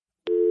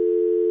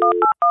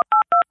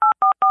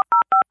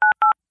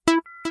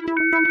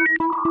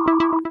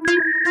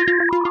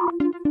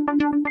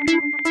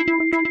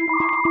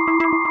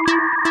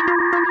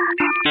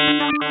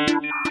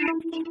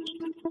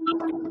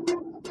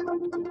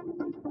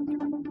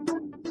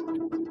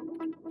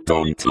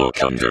Don't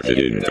look under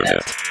the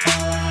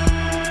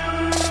internet.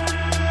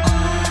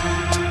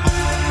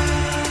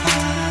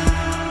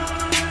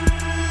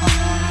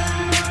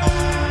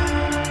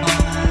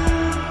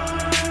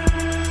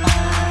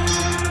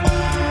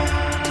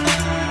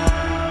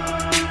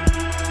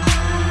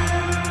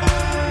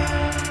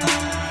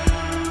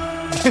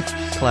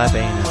 Clap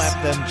anus.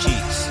 Clap them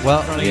cheeks. Well,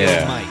 in front of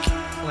yeah. your mic.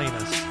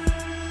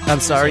 Planus. I'm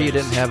sorry you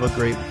didn't have a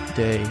great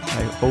day.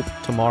 I hope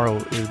tomorrow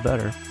is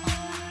better.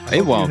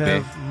 It won't you be.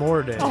 have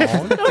more days.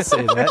 Oh, don't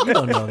say that. You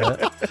don't know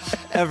that.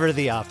 Ever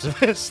the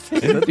optimist.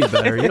 It'd be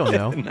better. You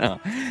don't know.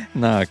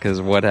 No,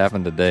 because what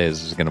happened today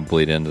is just going to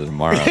bleed into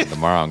tomorrow.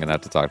 Tomorrow I'm going to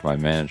have to talk to my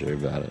manager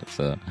about it.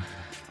 So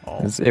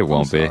it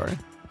won't be,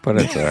 but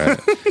it's all right.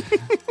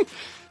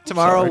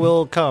 Tomorrow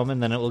will come,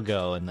 and then it will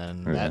go, and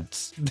then Yeah.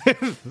 that's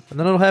And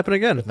then it'll happen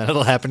again. then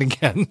it'll happen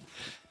again.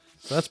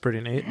 So that's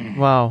pretty neat.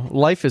 Wow,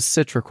 life is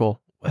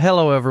cytrical.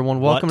 Hello, everyone.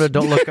 Welcome What? to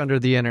Don't Look Under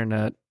the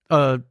Internet,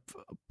 a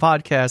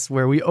podcast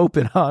where we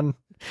open on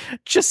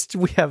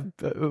we have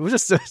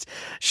just a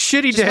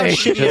shitty Just how day,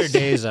 shitty your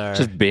days are.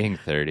 Just being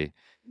 30.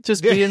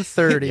 just being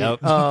 30. Yep.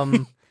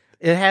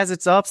 It has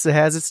its ups, it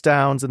has its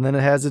downs, and then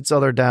it has its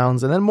other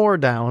downs, and then more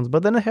downs,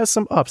 but then it has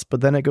some ups,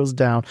 but then it goes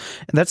down.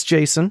 And that's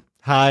Jason.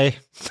 Hi.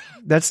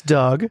 That's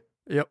Doug.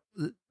 Yep.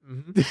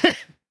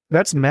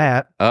 That's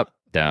Matt. Up,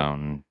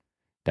 down,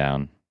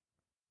 down.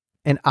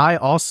 And I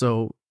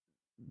also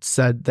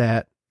said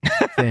that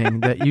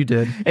thing that you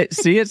did.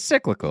 See, it's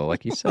cyclical,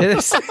 like you said. It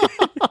is.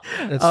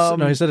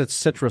 No, he said it's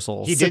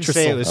citrusal. He did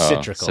say it was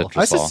citrical.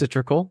 I said Citrusol.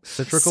 citrical.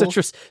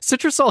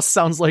 Citrusol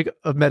sounds like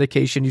a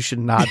medication you should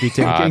not be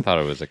taking. I thought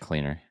it was a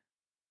cleaner.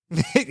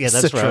 Yeah,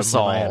 that's where my head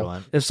Citrusol.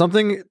 went. If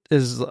something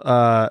is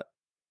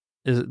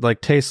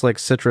like tastes like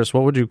citrus,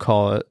 what would you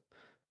call it?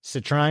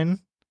 Citrine?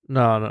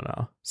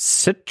 No.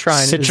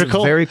 Citrine is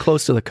Citrical? very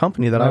close to the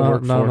company that I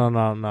work for.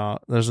 No.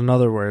 There's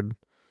another word.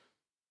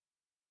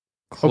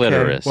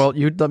 Clitoris. Okay, well,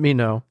 you'd let me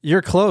know.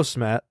 You're close,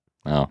 Matt.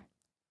 Oh.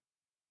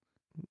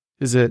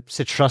 Is it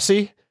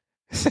Citrusy?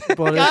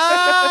 But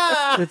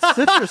Ah! it's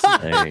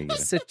citrusy. There you go.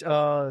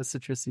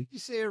 citrusy? You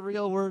say a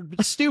real word,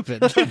 but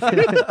stupid.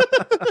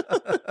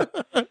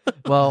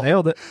 Well,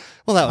 Nailed it.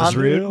 Well, that was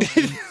I'm rude.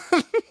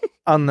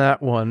 on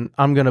that one,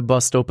 I'm gonna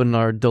bust open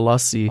our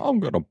DLUTI, I'm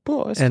going to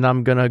bust. and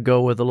I'm gonna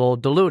go with a little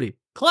DLUTI.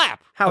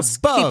 Clap.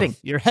 Housekeeping. Above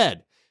your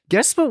head.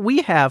 Guess what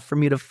we have for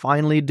me to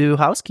finally do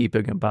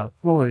housekeeping about?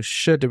 Holy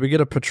shit! Did we get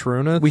a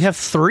Patronus? We have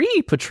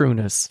 3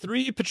 Patronus.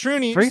 3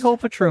 Patroonies. 3 whole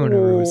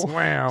Patrooners.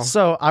 Wow.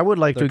 So I would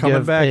like They're to coming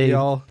give back, a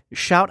y'all.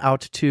 shout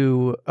out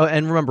to,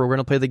 and remember, we're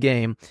going to play the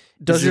game.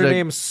 Does This your is a-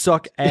 name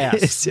suck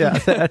ass? Yeah.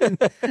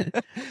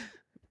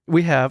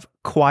 We have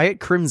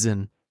Quiet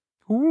Crimson.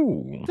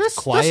 Ooh. That's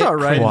Quiet all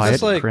right. Quiet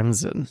It's like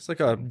Crimson. it's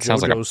like a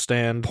Sounds like a JoJo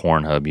stand.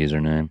 Pornhub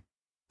username.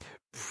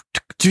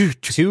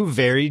 Dude, 2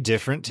 very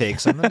different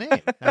takes on the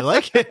name. I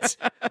like it.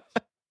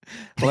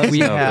 Let us We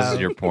know if this have- is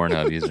your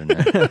Pornhub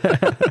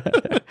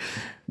username.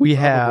 we Probably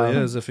have.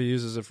 is if he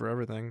uses it for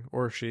everything,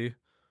 or she.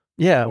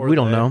 Yeah, Or we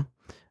don't they. know.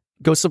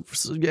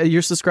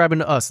 You're subscribing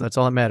to us. That's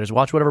all that matters.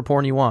 Watch whatever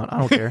porn you want. I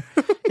don't care.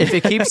 If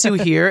it keeps you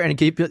here and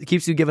it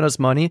keeps you giving us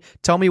money,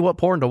 tell me what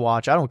porn to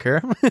watch. I don't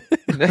care.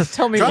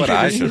 Tell me what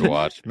I should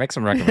watch. Make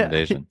some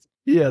recommendations.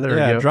 Yeah, there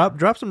we go.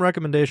 Drop some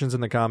recommendations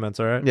in the comments.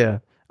 All right.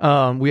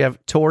 Yeah. We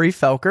have Tori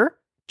Felker.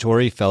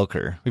 Tori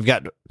Felker. We've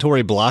got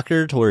Tori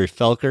Blocker, Tori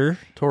Felker.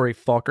 Tori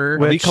fucker.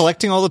 Are we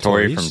collecting all the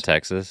Tori Tories? from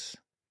Texas.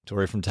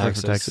 Tori from Tori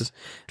Texas. from Texas.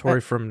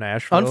 Tori from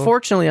Nashville.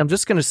 Unfortunately, I'm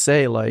just gonna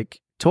say,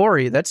 like,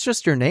 Tori, that's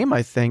just your name,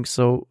 I think.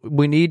 So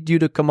we need you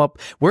to come up.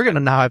 We're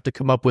gonna now have to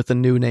come up with a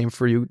new name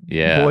for you,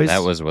 Yeah, boys.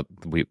 that was what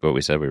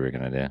we said we were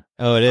going to do.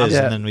 Oh, it is,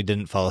 Yeah. and then we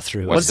didn't follow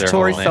through. What's What's their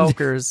Tori whole name?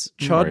 Felker's?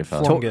 Tori Chud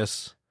Felker.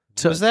 Flungus.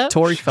 Was that?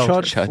 Tori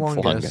Felker? Chud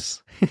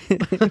Flungus.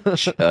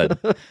 Flungus.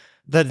 Chud.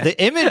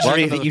 The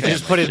imagery that you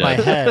just put in my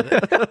head.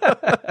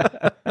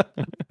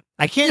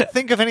 I can't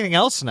think of anything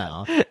else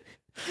now.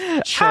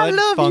 Chud I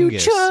love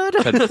fungus. you, Chud.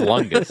 Chud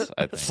Flungus,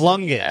 I think.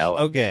 Flungus. L.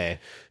 Okay.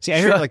 See,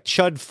 I heard like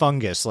chud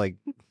fungus. Like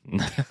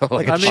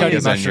like a a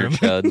chuddy fungus on your mushroom.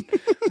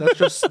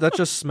 chud. That's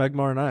just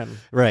Smegmar 9.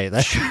 right.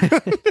 That,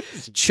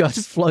 Chud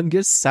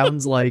Flungus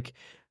sounds like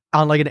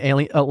on like an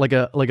alien, like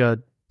a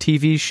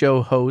TV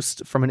show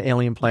host from an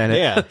alien planet.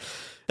 yeah.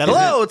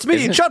 Hello, it's me,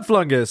 isn't- Chud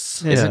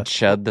Flungus. Yeah. Isn't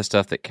chud the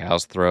stuff that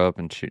cows throw up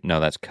and shoot? No,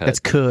 that's cud. That's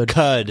could.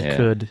 Cud. Yeah.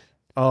 Could.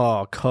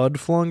 Oh, Cud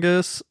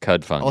Flungus.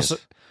 Cud fungus. Also,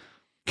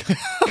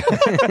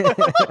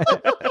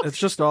 It's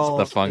just all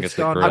the fungus it's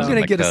that gone grows I'm in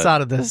gonna the get us cud.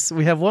 out of this.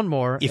 We have one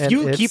more. if and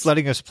you it's- keep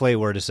letting us play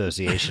word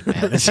association,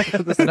 man.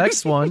 the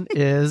next one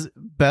is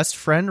best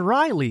friend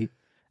Riley.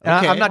 And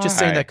Okay. I'm not just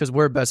saying Alright. that because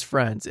we're best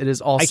friends. It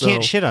is I also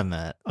can't shit on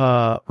that.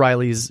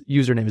 Riley's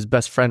username is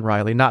best friend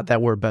Riley. Not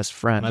that we're best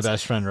friends. My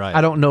best friend, right? I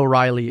don't know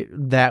Riley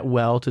that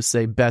well to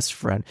say best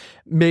friend.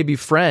 Maybe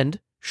friend,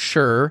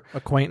 sure.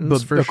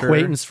 acquaintance for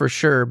Acquaintance for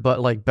sure,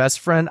 but like best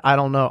friend, I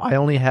don't know. I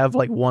only have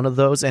like one of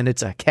those, and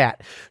it's a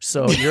cat.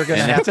 So you're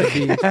gonna have to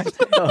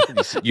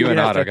be. You and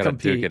have Otto to got to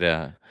compete. duke it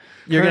out.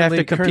 You're gonna have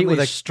to compete currently with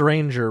a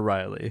stranger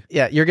Riley.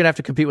 Yeah, you're gonna have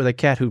to compete with a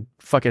cat who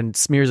fucking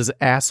smears his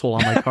asshole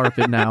on my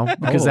carpet now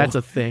because that's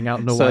a thing. I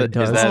don't know why it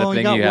does. Is that Oh, a you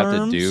thing got you have to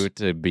worms? do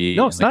to be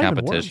No, in it's the not even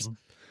competition?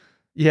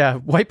 Yeah,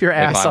 wipe your If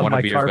ass I on want to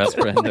my be your best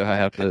carpet. friend, do I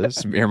have to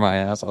smear my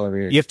ass all over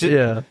your? You have to.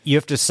 Yeah. You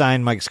have to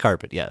sign Mike's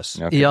carpet.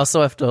 Yes. Okay. You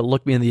also have to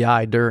look me in the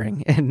eye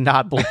during and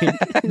not blink.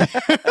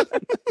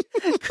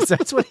 Because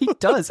that's what he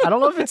does. I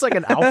don't know if it's like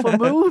an alpha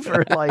move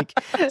or like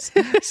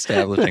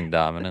Establishing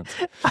dominance.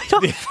 I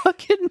don't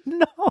fucking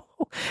know.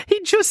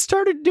 He just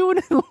started doing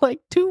it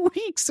like 2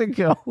 weeks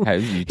ago.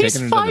 Have you He's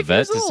taken him to the 5 vet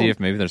years to see old. if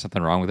maybe there's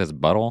something wrong with his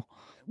butthole?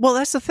 Well,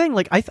 that's the thing.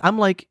 Like I'm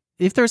like,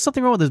 if there's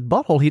something wrong with his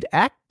butthole, he'd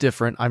act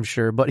different. I'm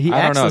sure, but he I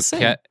acts don't know. the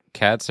same.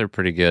 Cats are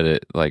pretty good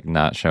at like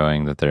not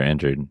showing that they're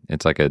injured.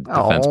 It's like a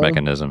defense Oh,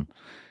 mechanism.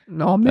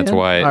 No, man. That's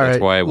why. All That's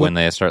right. why when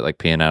they start like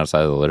peeing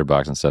outside of the litter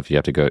box and stuff, you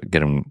have to go get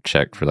them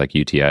checked for like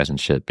UTIs and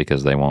shit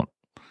because they won't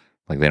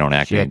like they don't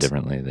act any Shit.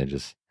 differently. They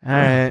just All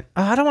right.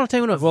 I don't want to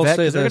take him to a We'll vet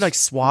say because they're this. gonna like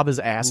swab his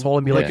asshole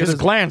and be like, Yeah. his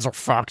glands are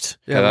fucked.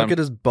 Yeah, Yeah, look at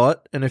his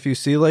butt, and if you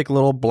see like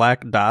little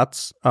black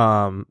dots,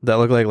 that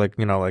look like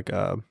you know, like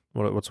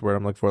what's the word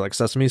I'm looking for, like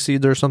sesame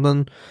seeds or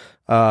something.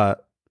 That's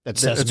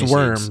It's sesame seeds.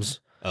 worms.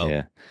 Oh.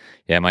 yeah.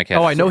 My cat.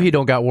 Oh, I know he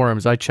don't got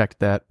worms. I checked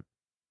that.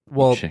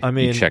 Well, check- I you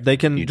mean, check- they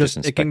can you just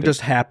just it can inspected.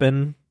 just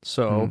happen.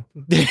 So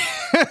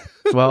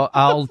Well,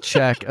 I'll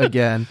check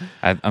again.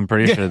 I'm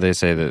pretty sure they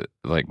say that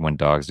like when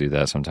dogs do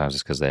that, sometimes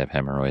it's because they have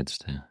hemorrhoids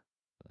too.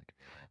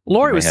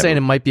 Lori may was have- saying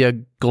it might be a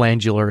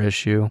glandular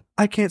issue.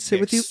 I can't sit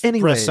with you Express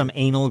anyway. some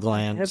anal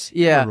glands.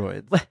 Yeah.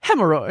 Hemorrhoids.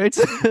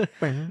 Hemorrhoids.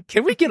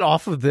 Can we get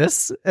off of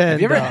this? And,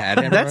 Have you ever had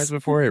hemorrhoids that's,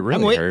 before? It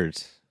really wait-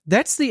 hurts.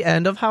 that's the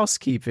end of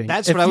housekeeping.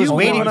 That's If what I was you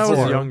waiting when I want-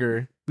 was for.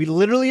 younger. We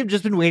literally have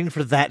just been waiting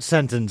for that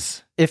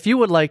sentence. If you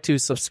would like to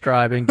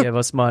subscribe and give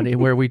us money,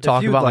 where we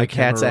talk you'd about my like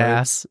cat's hemorrhoids.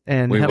 ass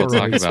and We will talk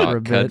hemorrhoids for a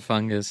about cud bit.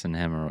 fungus and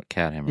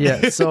cat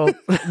hemorrhoids. Yeah, so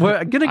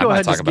we're gonna I go might ahead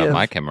and talk just about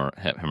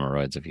give. my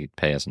hemorrhoids if you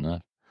pay us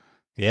enough.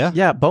 Yeah.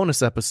 Yeah,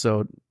 bonus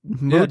episode. Yeah,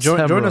 Moods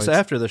join us hemorrhoids.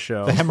 after the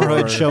show. The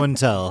hemorrhoid for show and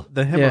tell.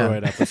 The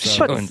hemorrhoid Yeah. episode.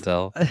 Show and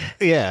tell.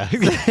 Yeah.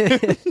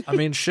 I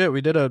mean, shit,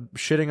 we did a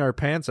shitting our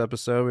pants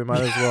episode. We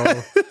might as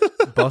well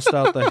bust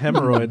out the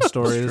hemorrhoid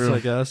stories, true. I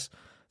guess.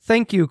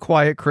 Thank you,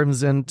 Quiet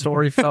Crimson,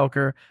 Tori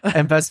Felker,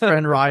 and best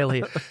friend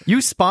Riley. You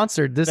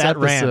sponsored this that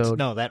episode. rant.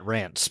 No, that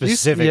rant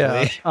specifically.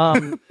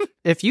 Yeah.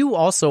 If you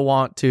also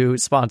want to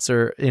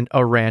sponsor in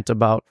a rant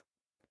about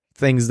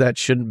things that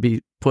shouldn't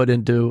be put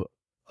into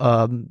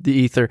the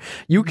ether,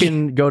 you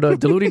can go to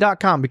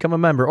DLUTI.com, become a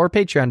member, or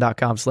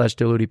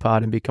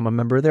patreon.com/DLUTIPod and become a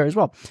member there as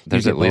well.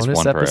 There's You at get least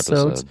bonus one per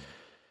episode.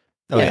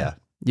 Oh, yeah.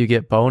 You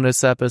get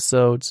bonus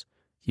episodes.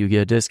 You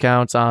get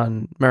discounts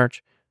on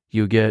merch.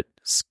 You get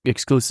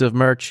exclusive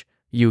merch.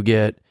 You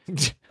get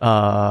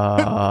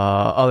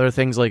other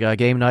things like a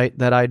game night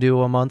that I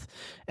do a month,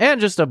 and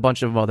just a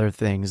bunch of other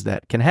things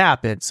that can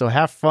happen. So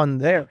have fun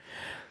there.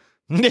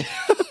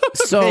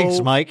 So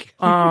Thanks, Mike.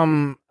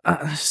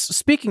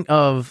 speaking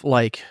of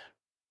like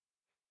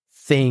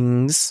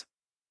things,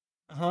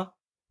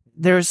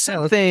 there's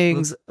some let's-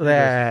 things let's do this.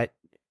 that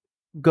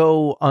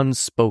go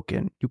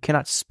unspoken. You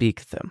cannot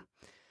speak them.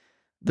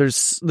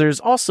 There's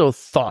also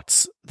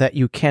thoughts that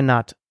you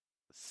cannot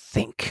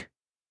think.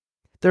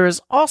 There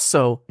is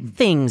also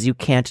things you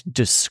can't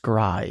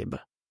describe.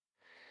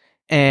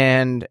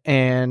 And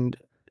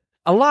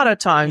a lot of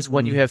times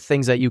when you have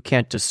things that you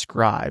can't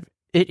describe,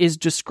 it is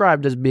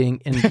described as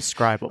being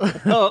indescribable.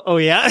 Oh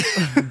yeah.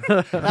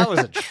 That was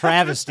a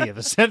travesty of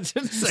a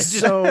sentence.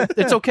 So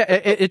it's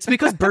okay. It's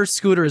because Bird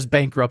Scooter is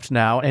bankrupt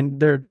now, and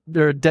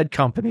they're a dead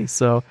company.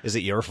 So Is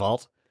it your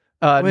fault?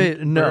 Wait,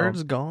 no,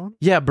 Bird's gone?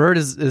 yeah, Bird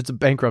is it's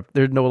bankrupt.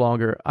 They're no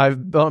longer.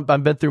 I've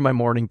been through my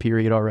mourning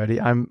period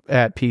already. I'm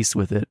at peace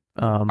with it.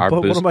 Our, But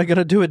what boost, am I going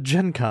to do at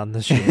Gen Con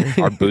this year?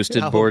 our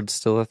boosted How- board's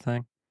still a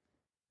thing?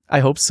 I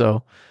hope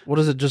so. What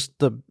is it, just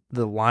the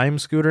Lime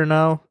scooter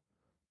now?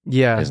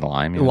 Yeah, Is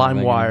Lime even a thing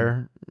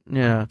LimeWire.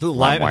 Yeah, The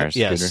LimeWire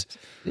yes. scooter.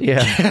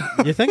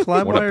 yeah, You think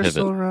What a LimeWire is pivot.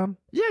 still around?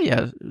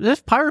 yeah.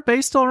 Is Pirate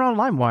Bay still around?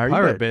 LimeWire. You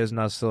Pirate bet. Bay is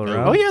not still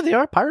around. Oh yeah, they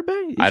are Pirate Bay.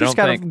 You I just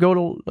don't gotta think- go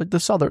to like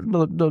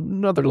the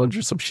Netherlands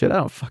or some shit. I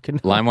don't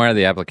fucking know. LimeWire,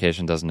 the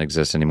application doesn't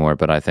exist anymore,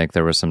 but I think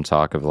there was some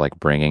talk of like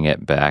bringing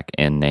it back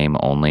in name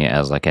only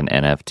as like an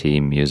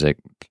NFT music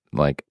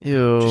like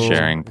Ew.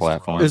 sharing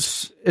platform.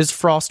 Is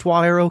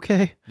FrostWire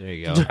okay? There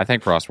you go. I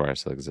think FrostWire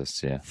still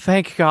exists. Yeah.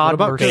 Thank God. What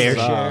about mercy. Fair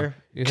Kazaa? share?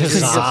 You think it's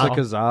Kazaa.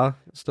 just a Kazaa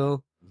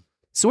still?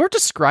 So we're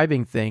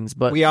describing things,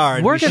 but We are,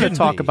 and we're we going to shouldn't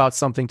talk be. about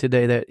something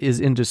today that is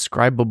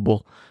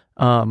indescribable.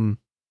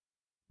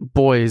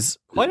 Boys.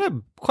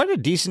 Quite a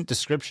decent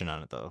description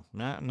on it though.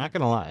 Not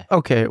gonna lie.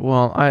 Okay,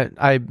 well,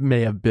 I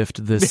may have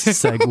biffed this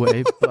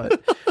segue,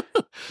 but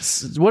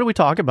what do we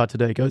talk about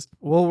today, guys?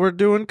 Well, we're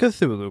doing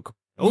Cthulhu.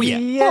 Oh yeah.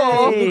 Yay.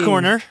 Oh, the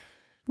corner.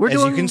 We're As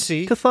doing you can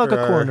see, Cthulhu for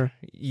our Corner.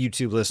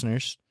 YouTube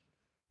listeners.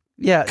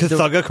 Yeah,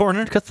 Cthulhu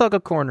corner.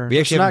 Cthulhu Corner. We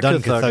actually It's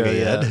haven't not done Cthulhu Cthulhu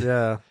yet.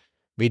 Yeah.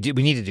 We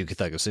need to do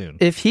Cthulhu soon.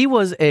 If he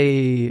was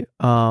a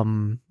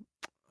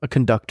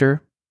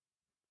conductor,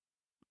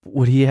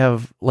 would he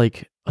have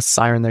like a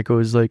siren that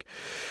goes like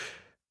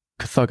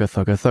Thugga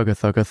thugga thugga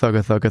thugga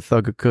thugga thugga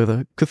thugga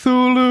thugga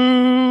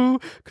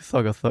Cthulhu.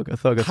 Thugga thugga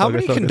thugga. How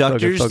many thugga,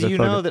 conductors thugga, do you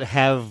thugga. know that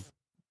have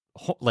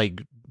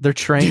like Their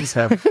trains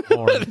have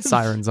horn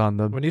sirens on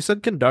them? When you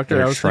said conductor, I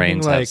Their was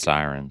thinking trains have like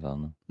sirens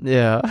on them.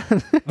 Yeah.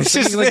 I was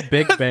thinking like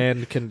big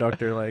band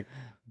conductor, like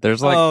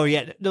There's like oh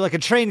yeah, they're like a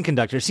train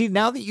conductor. See,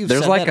 now that you've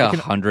there's said like that, I can-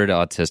 100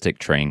 autistic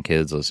train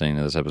kids listening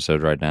to this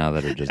episode right now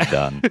that are just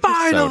done.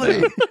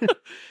 Finally!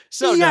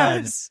 so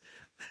Yes!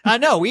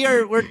 no,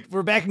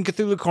 we're back in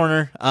Cthulhu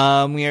Corner.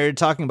 We are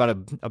talking about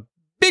a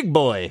big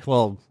boy,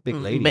 well, big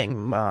lady, Bing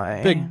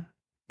my.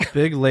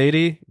 big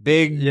lady.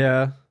 big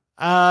Yeah,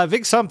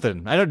 big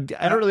something. I don't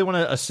really want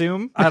to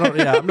assume. I don't.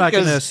 Yeah, I'm not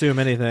going to Because- assume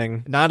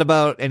anything. Not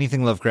about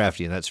anything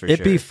Lovecraftian, that's for It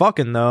sure. be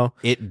fucking though.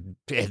 it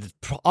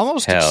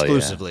almost Hell yeah.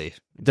 exclusively.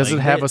 Does it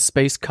Like, have a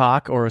space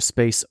cock or a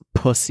space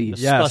pussy?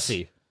 Yes.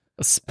 Spussy.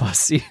 A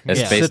spussy. A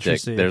Yeah. space dick.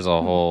 Citrusy. There's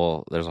a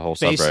whole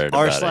Space subreddit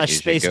r about slash it. You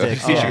should space go-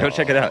 dicks. You should Oh. go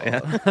check it out.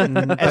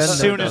 Yeah. As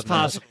soon done as that.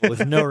 possible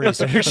with no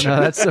research. No,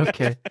 that's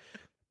okay.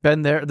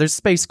 Ben, there's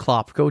Space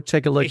Clop. Go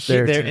take a look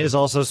there. There too. is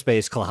also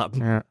Space Clop.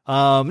 Yeah.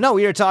 No,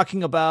 we are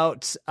talking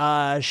about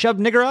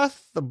Shub-Niggurath,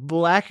 the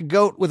black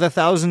goat with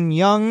 1,000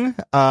 young,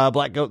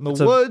 black goat in the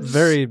It's woods. a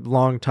very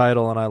long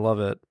title, and I love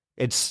it.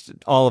 It's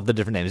all of the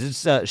different names.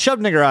 It's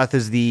Shub-Niggurath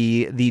is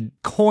the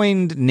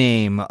coined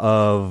name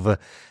of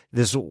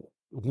this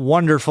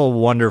wonderful,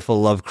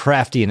 wonderful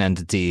Lovecraftian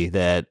entity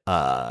that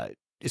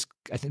is,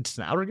 I think it's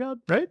an outer god,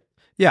 right?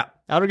 Yeah,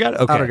 Outer god.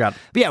 Okay. Outer God.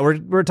 But yeah,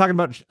 we're talking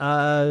about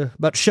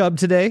Shub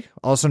today,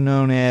 also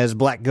known as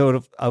Black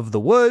Goat of the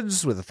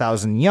Woods with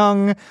 1,000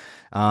 young.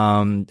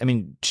 I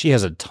mean, she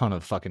has a ton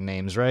of fucking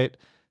names, right?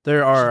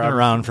 There are. She's been I'm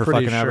around for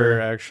pretty fucking sure,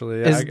 ever.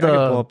 actually. Is I can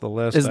pull up the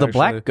list. Is the actually.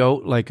 black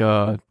goat like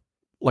a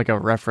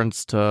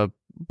reference to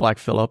Black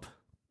Phillip?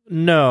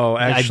 No,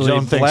 actually,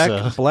 don't think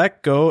so.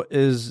 Black Goat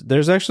is.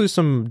 There's actually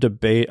some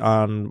debate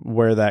on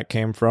where that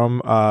came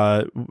from.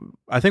 I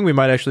think we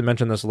might actually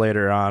mention this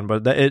later on,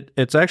 but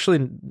it's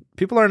actually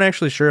people aren't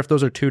actually sure if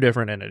those are two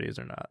different entities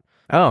or not.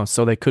 Oh,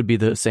 so they could be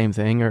the same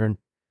thing or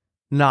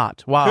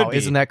not. Wow, Could be.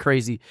 isn't that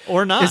crazy?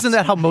 Or not. Isn't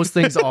that how most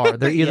things are?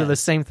 They're either Yeah. the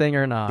same thing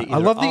or not. The I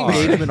love the Either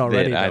are. engagement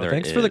already. It Though. either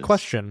Thanks for the is.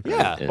 question.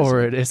 Yeah. It is.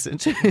 Or it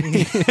isn't.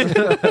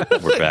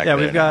 We're back. Yeah, there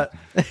we've now. got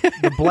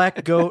the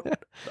Black Goat,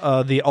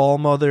 the All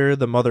Mother,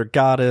 the Mother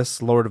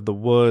Goddess, Lord of the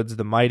Woods,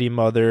 the Mighty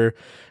Mother,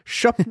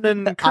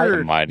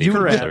 Shub-Niggurath, Mighty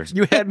Mother.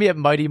 You had me at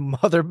Mighty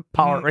Mother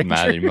Power Ranger.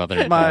 Mighty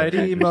Mother.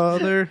 Mighty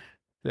Mother.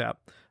 Yeah,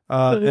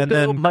 and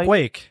then Mighty-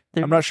 Quake.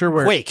 I'm not sure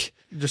where. Quake,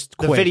 Just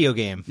the Quake. video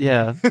game.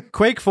 Yeah.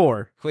 Quake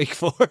 4, Quake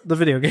 4. the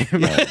video game.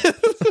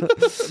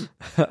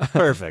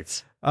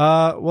 Perfect.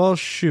 Well,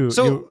 shoot.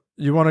 So-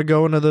 you want to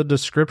go into the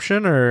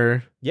description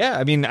or? Yeah,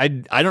 I mean, I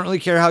don't really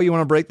care how you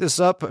want to break this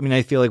up. I mean,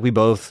 I feel like we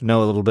both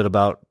know a little bit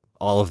about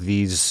all of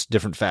these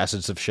different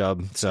facets of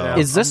Shub. So Yeah.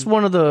 Is this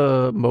one of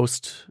the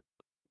most?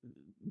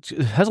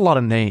 It has a lot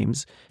of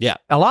names. Yeah.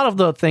 A lot of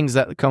the things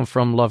that come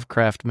from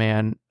Lovecraft,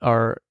 man,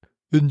 are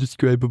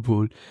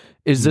indescribable.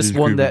 Is this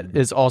one that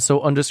is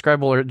also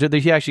undescribable, or did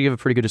he actually give a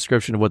pretty good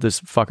description of what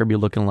this fucker be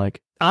looking like?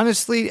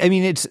 honestly, I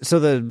mean, it's so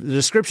the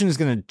description is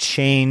going to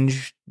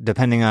change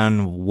depending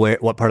on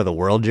what part of the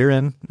world you're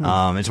in.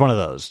 It's one of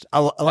those.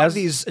 A lot of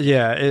these.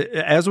 Yeah,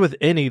 as with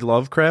any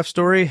Lovecraft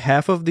story,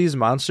 half of these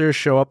monsters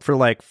show up for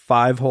like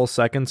 5 whole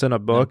seconds in a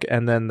book,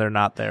 and then they're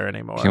not there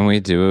anymore. Can we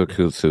do a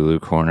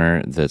Cthulhu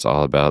corner that's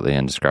all about the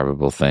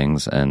indescribable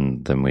things,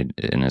 and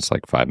it's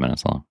like 5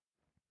 minutes long?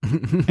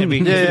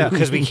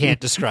 Because we can't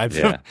describe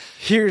them. Yeah.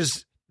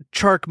 Here's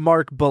Chark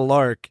Mark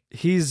Balark.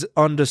 He's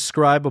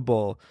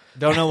undescribable.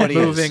 Don't know what he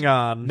is. Moving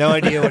on. No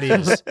idea what he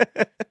is.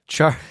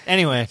 Char.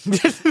 Anyway,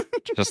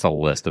 Just a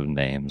list of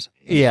names.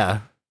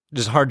 yeah,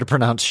 just hard to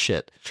pronounce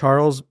shit.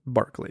 Charles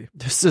Barkley.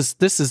 This is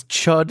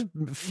Chud.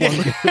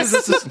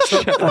 This is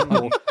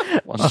Chud.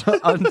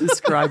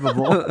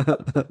 Undescribable.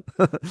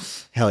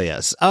 Hell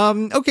yes.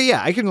 Okay,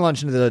 yeah, I can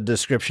launch into the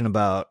description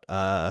about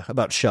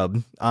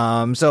Shub.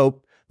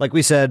 So like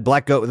we said,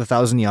 Black Goat with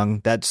 1,000 young.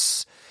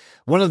 That's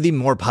one of the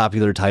more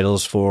popular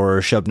titles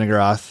for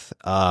Shub-Niggurath.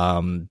 Now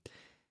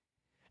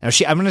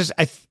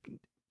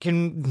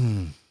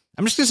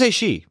I'm just gonna say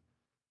she.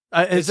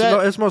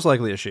 It's most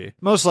likely a she.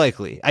 Most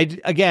likely.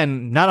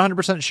 Again, not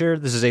 100% sure.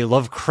 This is a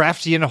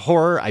Lovecraftian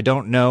horror. I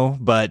don't know,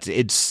 but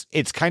it's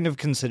kind of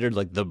considered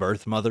like the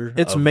birth mother.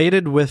 It's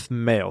mated with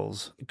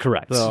males.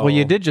 correct. So- Well,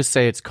 you did just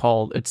say it's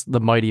the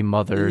Mighty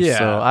Mother. Yeah.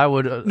 So I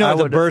would. No, I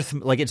the would, birth,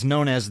 like it's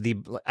known as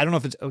I don't know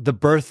if it's the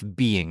birth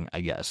being,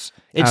 I guess.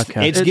 It's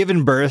Okay. it's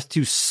given birth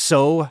to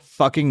so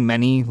fucking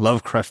many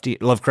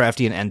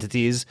Lovecraftian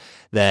entities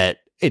that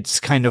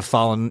it's kind of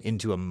fallen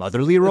into a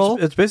motherly role.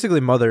 It's basically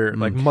Mother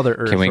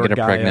Earth. Can we or get a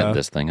Gaia. pregnant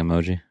this thing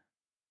emoji?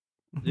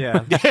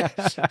 Yeah.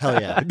 Hell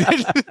yeah.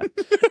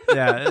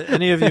 Yeah.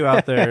 Any of you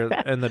out there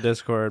in the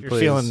Discord, You're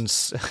please. feeling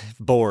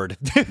bored.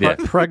 Yeah.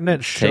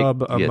 Pregnant Shub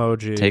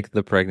emoji. Take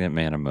the pregnant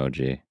man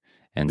emoji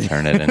and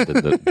turn it into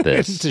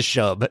this, to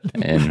Shub.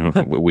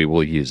 and we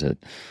will use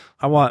it.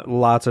 I want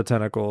lots of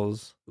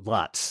tentacles.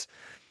 Lots.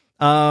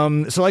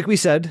 So like we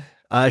said,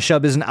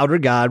 Shub is an outer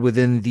god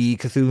within the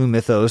Cthulhu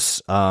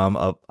mythos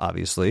of,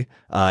 obviously,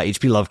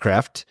 H.P.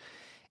 Lovecraft.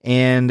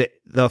 And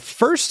the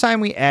first time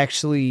we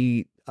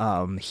actually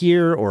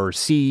hear or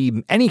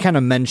see any kind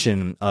of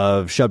mention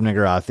of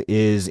Shub-Niggurath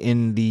is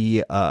in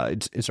the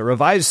it's a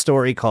revised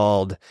story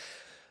called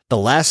The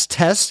Last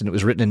Test, and it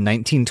was written in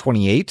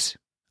 1928.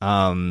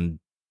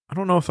 I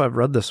don't know if I've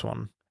read this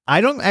one. I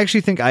don't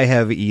actually think I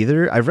have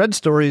either. I've read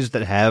stories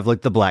that have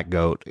like the black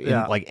goat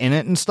in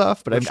it and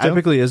stuff, but it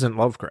typically isn't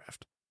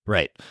Lovecraft.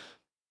 Right.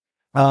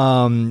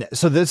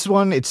 So this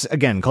one, it's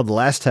again called The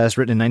Last Test,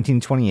 written in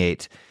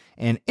 1928.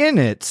 And in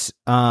it,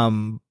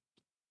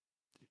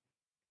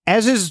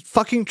 as is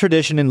fucking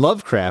tradition in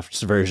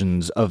Lovecraft's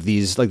versions of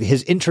these, like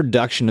his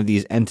introduction of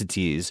these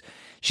entities,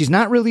 she's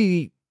not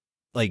really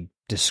like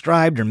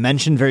described or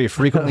mentioned very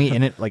frequently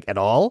in it, like at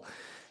all.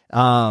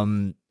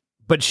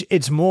 But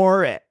it's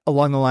more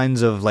along the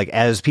lines of like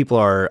as people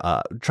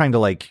are trying to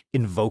like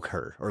invoke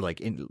her, or like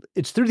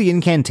it's through the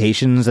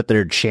incantations that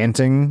they're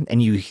chanting,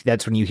 and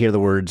that's when you hear the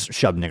words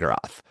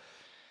Shub-Niggurath.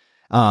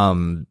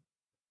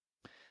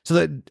 So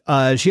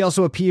that she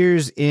also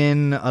appears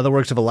in the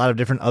works of a lot of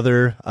different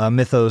other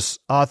mythos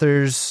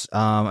authors.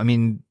 I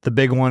mean, the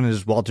big one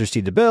is Walter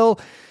C. DeBille.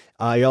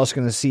 You're also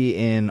going to see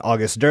in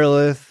August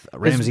Derleth,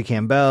 Ramsey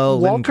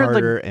Campbell, Lynn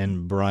Carter,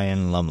 and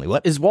Brian Lumley.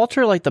 What is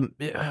Walter like?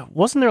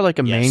 Wasn't there like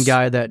a main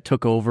guy that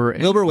took over?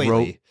 And Wilbur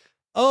Whately.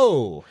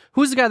 Oh,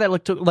 who's the guy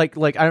that took like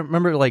I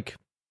remember which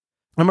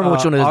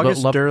one it is.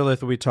 August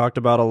Derleth we talked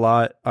about a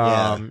lot.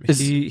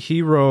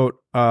 He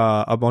wrote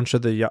a bunch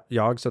of the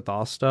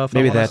Yog-Sothoth stuff.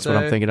 Maybe that's what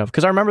I'm thinking of,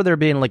 because I remember there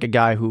being like a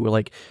guy who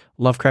like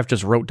Lovecraft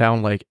just wrote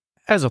down like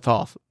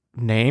Azathoth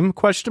name ?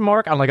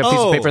 On like a piece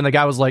of paper, and the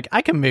guy was like,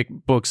 I can make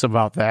books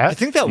about that. I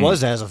think that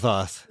was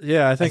Azathoth.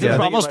 Yeah, I think I'm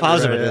almost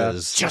positive it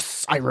is.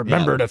 Just I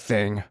remembered a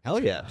thing.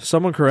 Hell yeah!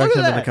 Someone correct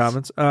him in the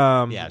comments.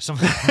 Yeah,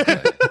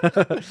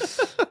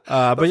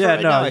 but yeah,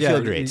 right no, now, I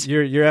feel great.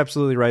 You're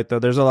absolutely right though.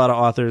 There's a lot of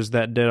authors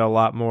that did a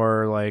lot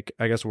more like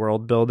I guess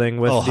world building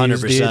with these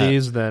 100%.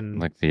 deities than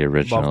like the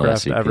original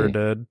Lovecraft SCP. ever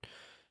did.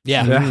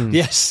 Yeah.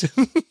 Yes.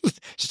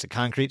 Just a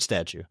concrete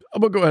statue.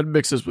 I'm gonna go ahead and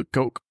mix this with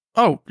Coke.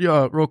 Oh,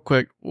 yeah, real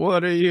quick.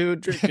 What are you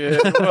drinking?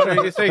 What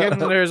are you thinking?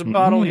 There's a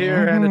bottle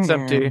here and it's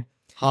empty.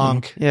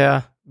 Honk.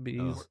 Yeah.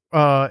 Bees.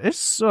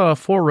 It's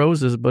 4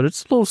 Roses, but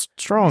it's a little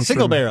strong.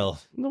 Single barrel.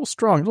 A little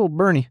strong, a little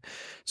burny.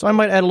 So I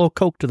might add a little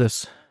Coke to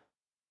this.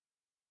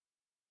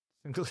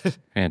 Fantastic.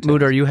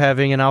 Mood, are you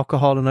having an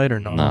alcohol tonight or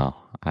no? No,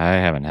 I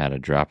haven't had a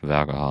drop of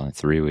alcohol in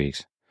 3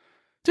 weeks.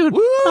 Dude, Woo!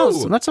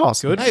 awesome. That's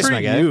awesome. Good Nice, for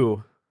my guy.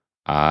 you.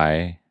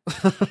 I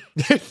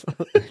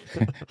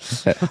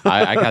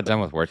got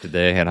done with work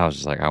today, and I was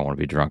just like, I want to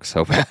be drunk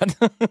so bad.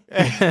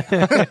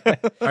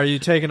 Are you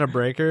taking a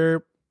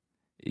breaker?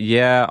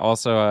 Yeah.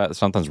 Also,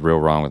 something's real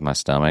wrong with my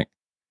stomach,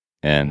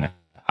 and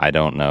I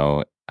don't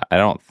know. I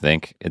don't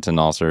think it's an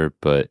ulcer,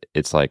 but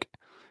it's like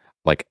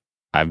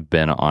I've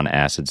been on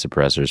acid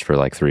suppressors for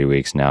like 3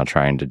 weeks now,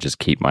 trying to just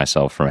keep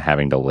myself from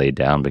having to lay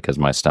down because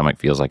my stomach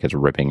feels like it's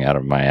ripping out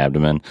of my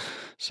abdomen.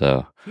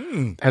 So,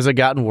 has it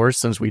gotten worse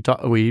since we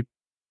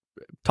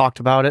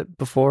talked about it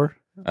before?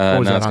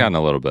 no, it's gotten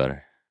a little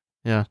better.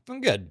 Yeah, I'm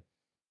good.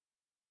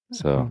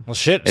 So, Well,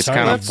 shit. it's sorry,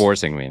 kind of that's-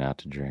 forcing me not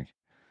to drink.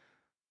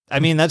 I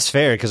mean, that's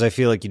fair because I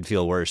feel like you'd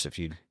feel worse if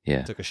you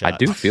Yeah, took a shot. I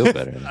do feel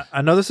better.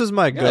 I know this is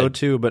my Good.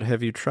 go-to, but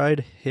have you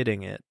tried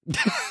hitting it?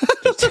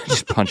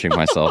 Just punching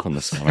myself in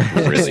the stomach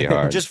really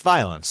hard. Just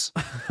violence.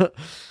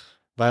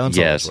 Violence.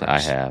 Yes, always I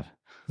works. have.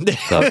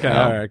 Okay,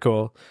 No. all right,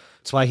 cool.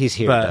 That's why he's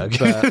here, Bet,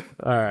 Doug. bet.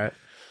 All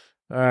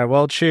right.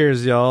 Well,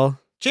 cheers, y'all.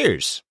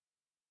 Cheers.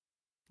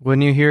 when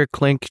you hear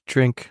clink,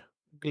 drink.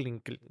 I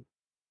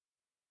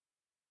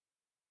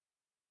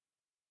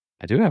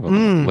do have a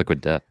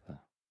liquid death.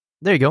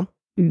 There you go.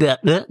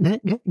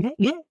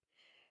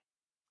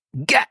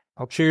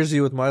 I'll cheers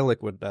you with my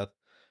liquid death.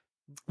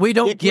 We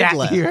don't Get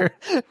get here.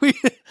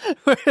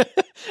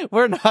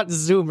 We're not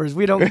Zoomers.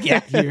 We don't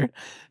get here.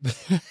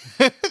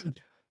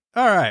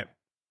 All right.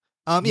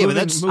 Yeah, but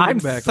that's moving I'm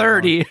back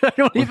 30. I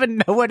don't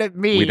even know what it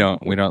means. We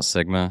don't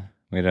Sigma.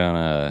 We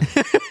don't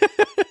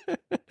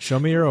Show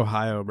me your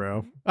Ohio,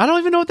 bro. I don't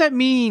even know what that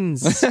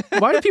means.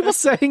 Why are people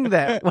saying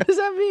that? What does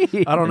that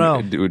mean? I don't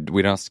know. Dude,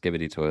 we don't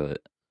skibbity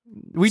toilet.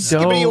 We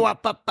don't.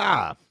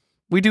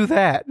 We do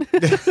that.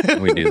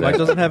 We do Mike that.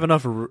 doesn't have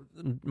enough.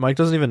 Mike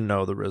doesn't even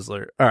know the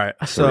Rizzler. All right.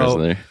 The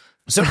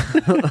So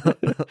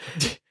Rizzler.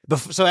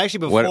 so actually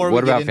before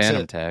What we about get into,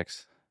 Phantom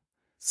Tax?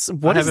 So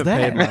what I is haven't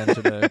paid that? mine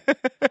today.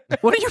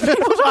 What are you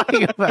people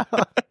talking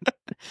about?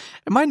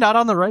 Am I not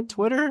on the right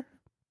Twitter?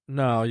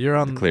 No, you're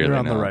on Clearly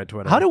the not. right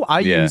Twitter. How do I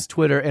Yeah. use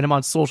Twitter and I'm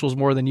on socials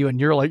more than you? And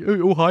you're like, hey,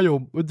 Ohio.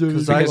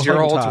 Because Because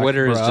your whole talk,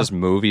 Twitter is bruh. just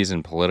movies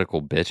and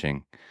political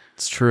bitching.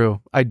 It's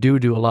true. I do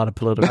a lot of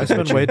political. I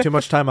spend way too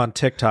much time on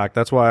TikTok.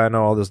 That's why I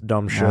know all this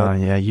dumb shit.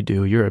 Yeah, you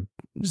do. You're a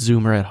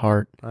Zoomer at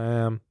heart. I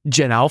am.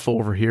 Gen Alpha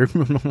over here. I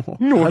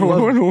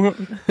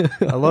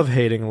love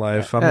hating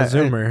life. I'm a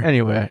Zoomer.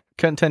 Anyway,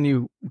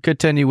 continue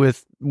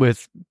with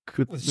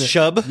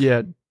Shub.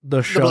 yeah.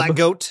 The black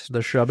goat. The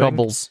shubbing.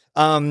 Troubles.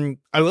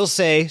 I will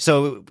say,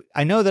 so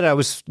I know that I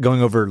was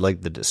going over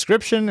like the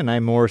description, and I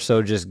more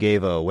so just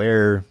gave a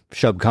where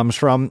Shub comes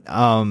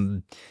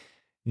from.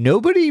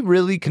 Nobody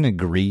really can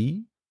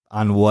agree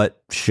on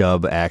what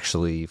Shub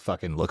actually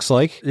fucking looks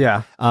like.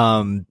 Yeah.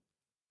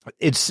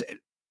 It's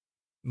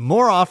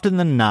more often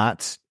than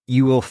not,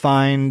 you will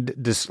find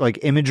this like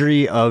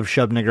imagery of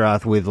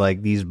Shub-Niggurath with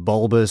like these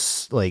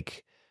bulbous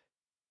like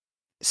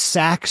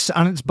sacs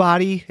on its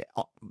body,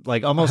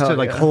 like almost to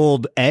like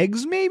hold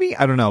eggs, maybe.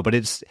 I don't know, but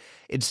it's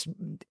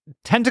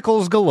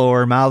tentacles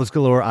galore, mouths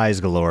galore, eyes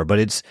galore. But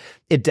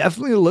it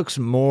definitely looks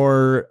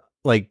more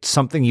like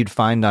something you'd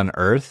find on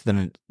Earth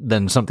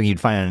than something you'd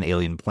find on an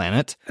alien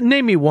planet.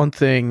 Name me one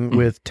thing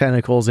with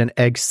tentacles and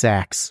egg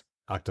sacs.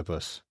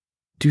 Octopus.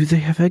 Do they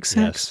have egg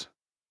sacs?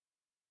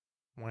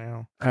 Yes.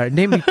 Wow. All right,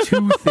 name me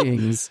two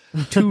things.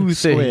 Two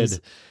things.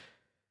 Squid.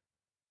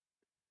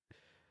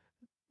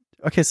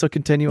 Okay, so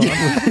continue on.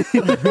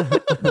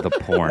 The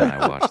porn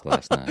I watched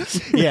last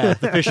night. Yeah,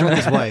 the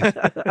fisherman's wife.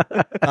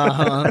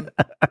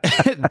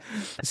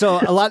 So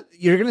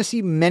you're going to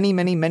see many,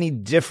 many, many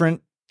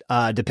different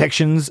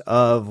depictions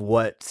of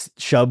what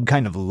Shub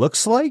kind of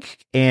looks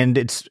like, and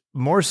it's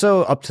more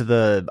so up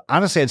to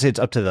honestly, I'd say it's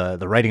up to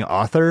the writing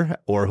author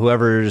or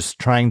whoever's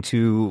trying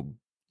to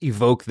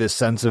evoke this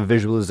sense of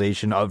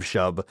visualization of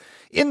Shub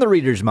in the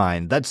reader's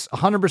mind. That's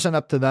 100%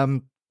 up to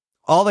them.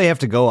 All they have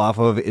to go off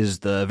of is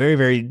the very,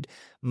 very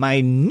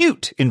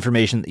minute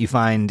information that you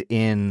find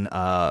in,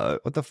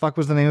 what the fuck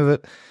was the name of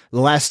it?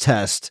 The Last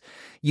Test.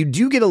 You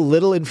do get a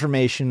little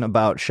information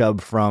about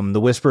Shub from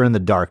The Whisper in the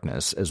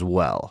Darkness as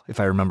well, if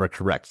I remember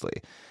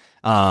correctly.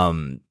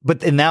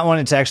 But in that one,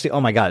 it's actually,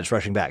 oh my God, it's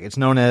rushing back. It's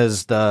known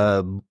as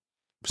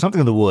something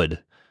of the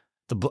wood.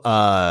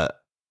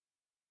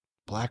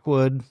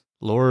 Blackwood,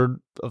 Lord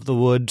of the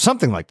Wood,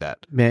 something like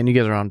that. Man, you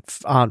guys are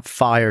on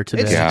fire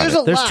today.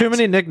 There's too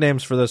many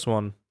nicknames for this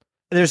one.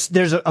 There's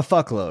a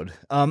fuckload.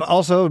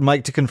 Also,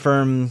 Mike, to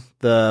confirm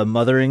the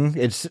mothering,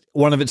 it's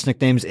one of its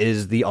nicknames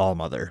is the All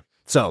Mother.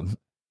 So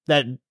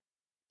that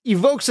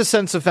evokes a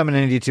sense of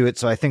femininity to it.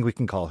 So I think we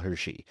can call her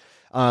she.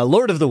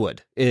 Lord of the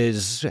Wood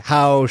is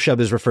how Shub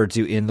is referred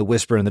to in The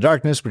Whisper in the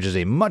Darkness, which is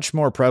a much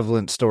more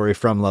prevalent story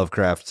from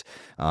Lovecraft.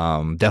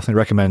 Definitely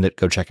recommend it.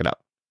 Go check it out.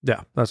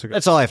 Yeah,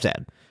 that's all I have to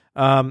add.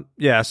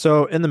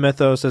 So in the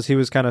mythos, as he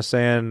was kind of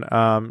saying,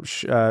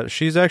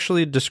 she's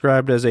actually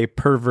described as a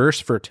perverse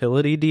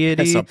fertility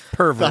deity. That's a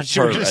pervert.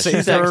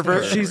 She's a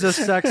pervert. She's a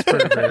sex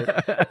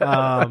pervert.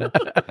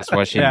 That's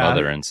why she's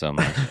mothering so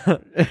much.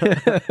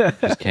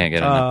 Just can't get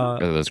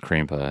enough of those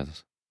cream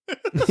pies.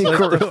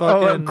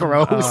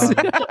 Gross.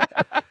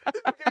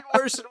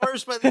 Worse and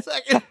worse by the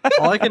second.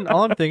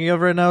 All I'm thinking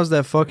of right now is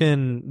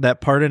that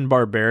part in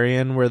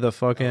Barbarian where the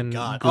fucking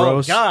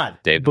gross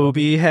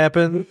booby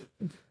happened.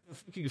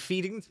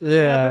 Feeding.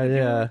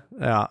 Yeah.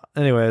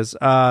 Anyways,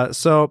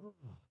 so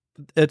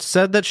it's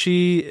said that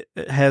she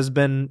has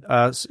been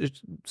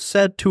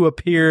said to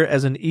appear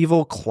as an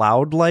evil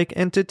cloud-like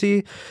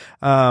entity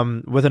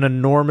with an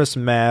enormous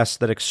mass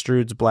that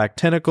extrudes black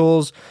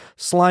tentacles,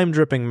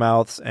 slime-dripping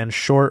mouths, and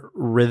short,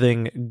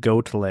 writhing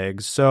goat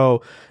legs.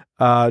 So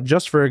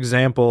just for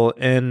example,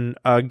 in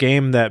a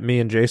game that me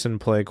and Jason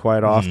play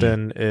quite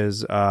often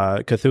is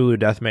Cthulhu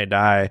Death May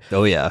Die.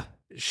 Oh, yeah.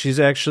 She's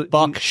actually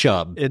Fuck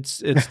Shub. It's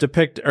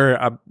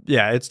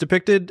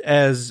depicted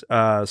as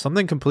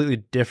something completely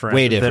different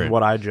than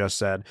what I just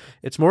said.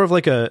 It's more of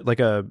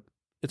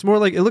it's more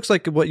like it looks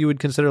like what you would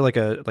consider like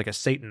a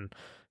Satan,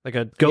 like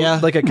a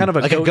goat, like a kind of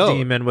a goat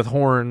demon with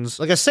horns,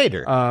 like a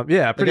satyr.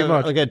 Pretty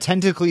much like a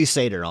tentacly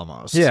satyr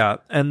almost. Yeah,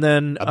 and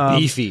then a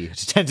beefy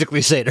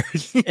tentacly satyr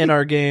in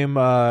our game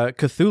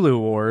Cthulhu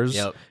Wars.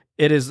 Yep.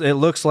 It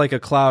looks like a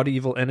cloud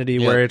evil entity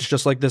where it's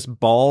just like this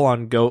ball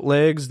on goat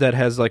legs that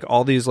has like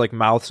all these like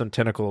mouths and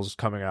tentacles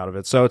coming out of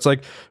it. So it's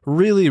like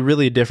really,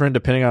 really different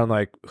depending on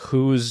like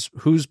who's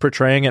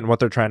portraying it and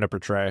what they're trying to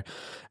portray.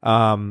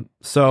 And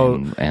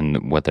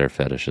what their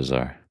fetishes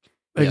are.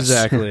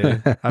 Exactly.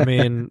 Yes. I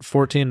mean,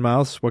 14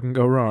 mouths, what can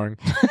go wrong?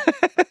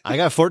 I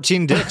got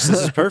 14 dicks.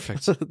 This is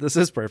perfect. This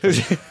is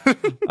perfect.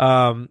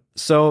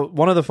 So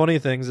one of the funny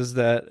things is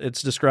that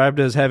it's described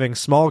as having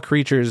small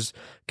creatures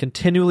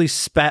continually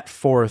spat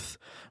forth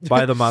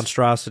by the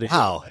monstrosity.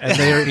 Wow. And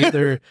they are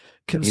either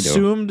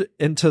consumed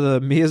into the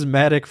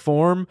miasmatic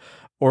form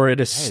or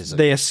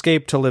they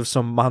escape to live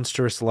some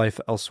monstrous life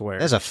elsewhere.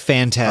 That's a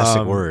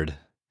fantastic word.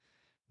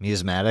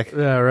 Miasmatic.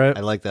 Yeah, right.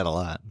 I like that a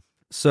lot.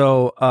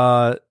 So,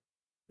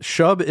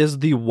 Shub is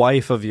the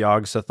wife of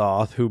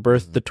Yog-Sothoth, who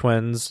birthed the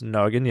twins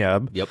Nug and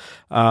Yeb. Yep.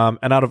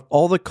 And out of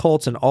all the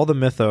cults and all the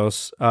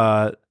mythos,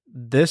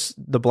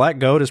 the black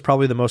goat is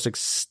probably the most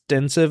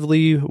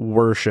extensively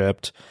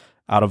worshipped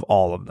out of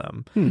all of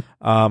them.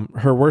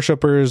 Her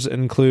worshippers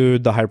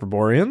include the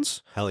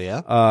Hyperboreans. Hell yeah.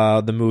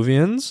 The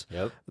Movians.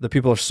 Yep. The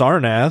people of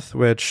Sarnath,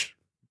 which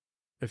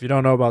If you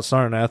don't know about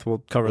Sarnath,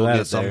 we'll cover We'll that get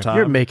at some there. time.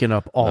 You're making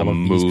up all the of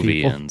these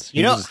people. Movians.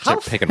 You know, just how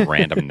start picking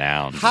random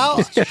nouns. how-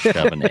 and just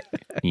shoving it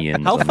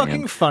in. How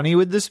fucking funny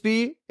would this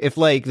be if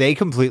like they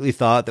completely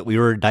thought that we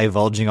were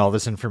divulging all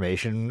this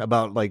information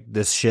about like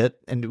this shit,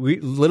 and we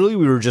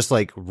were just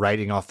like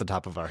writing off the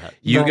top of our head.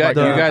 You No, guys,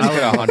 but, you guys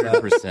I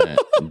could would-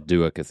 100%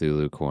 do a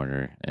Cthulhu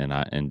corner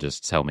and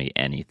just tell me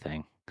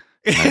anything.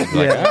 And I'd be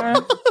like, Yeah. "All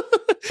right,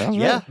 sounds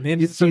Yeah. right." Me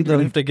and Steve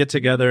have to get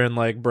together and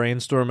like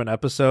brainstorm an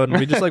episode, and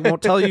we just like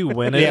won't tell you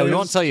when it Yeah, we is.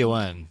 won't tell you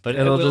when, but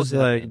It'll it will just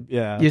like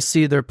happen. You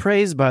see, they're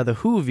praised by the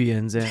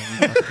Whovians,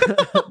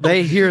 and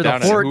they hear the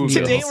Down in Hortons.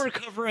 Whoville. Today we're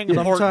covering the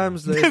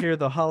sometimes they hear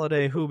the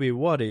holiday hoobie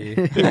wuddy.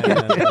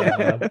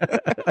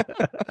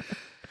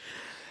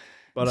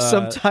 But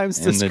Sometimes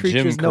and this the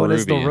creature is Jim known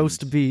as the Caribbeans.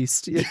 roast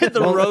beast.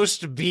 the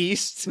roast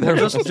beast.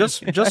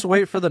 just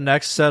wait for the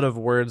next set of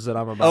words that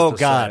I'm about to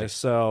God. say.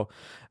 So,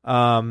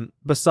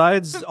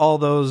 besides all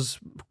those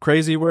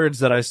crazy words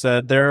that I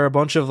said, there are a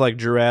bunch of like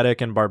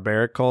Juratic and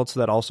barbaric cults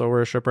that also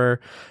worship her.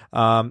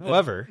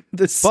 However,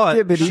 The But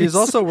skibbities. she's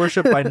also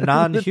worshipped by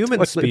non-human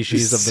toilet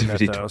species of the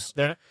Skibbity mythos,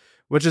 they're-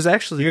 which is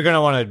actually you're gonna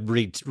want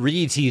to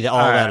re-tee all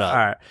that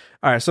up.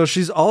 All right. So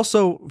she's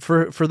also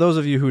for those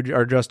of you who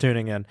are just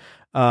tuning in,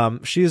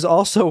 she is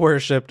also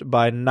worshipped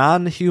by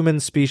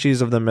non-human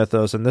species of the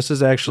mythos, and this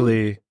is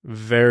actually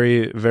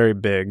very, very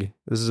big.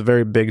 This is a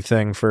very big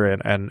thing for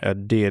a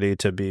deity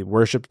to be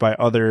worshipped by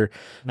other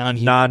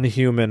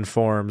non-human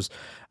forms.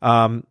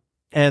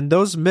 And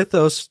those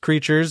mythos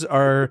creatures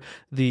are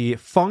the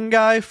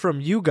fungi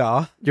from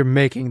Yuga, You're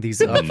making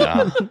these up.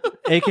 Nah.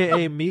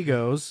 aka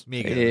Migos.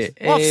 Migos.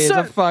 Hey,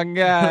 the fun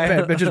guy.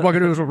 Bad bitches walking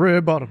into with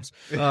red bottoms.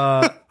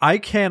 I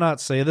cannot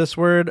say this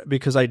word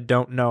because I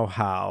don't know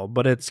how,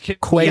 but it's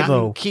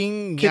Quavo.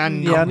 King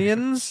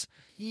Kinyanians.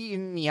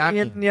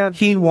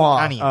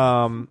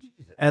 Quinoa.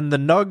 And the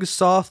Nug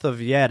Soth of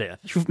Yadith.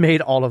 You've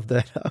made all of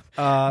that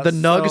up. The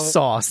Nug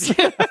sauce.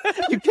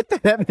 You get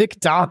that at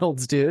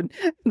McDonald's, dude.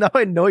 Now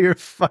I know you're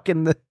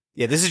fucking the.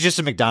 Yeah, this is just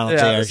a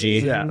McDonald's ARG.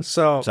 Yeah.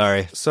 So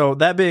Sorry. So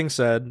that being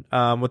said,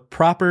 with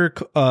proper,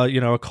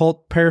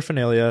 occult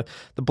paraphernalia,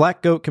 the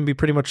black goat can be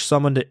pretty much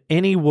summoned to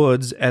any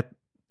woods at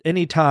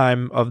any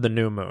time of the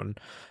new moon.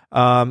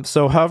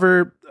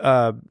 However,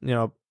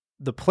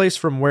 the place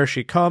from where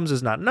she comes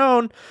is not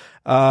known.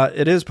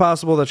 It is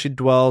possible that she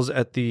dwells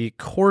at the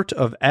court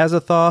of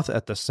Azathoth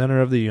at the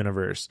center of the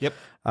universe. Yep.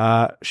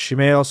 She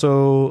may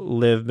also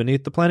live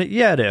beneath the planet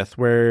Yadith,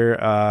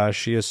 where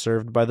she is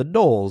served by the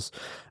Doles.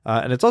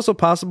 And it's also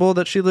possible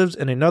that she lives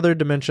in another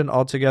dimension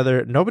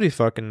altogether. Nobody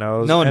fucking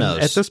knows. No one And knows.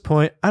 At this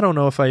point, I don't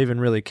know if I even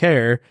really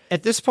care.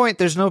 At this point,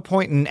 there's no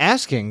point in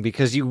asking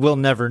because you will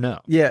never know.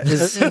 Yeah.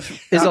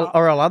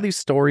 Are a lot of these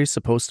stories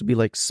supposed to be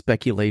like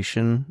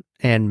speculation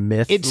and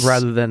myth It's-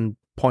 rather than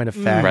point of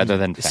fact? Rather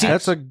than See,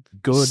 facts. That's a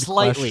good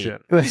Slightly.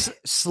 question.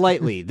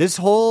 Slightly. This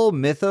whole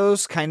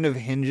mythos kind of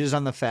hinges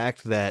on the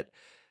fact that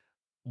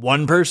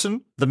one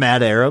person, the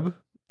Mad Arab,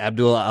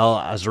 Abdul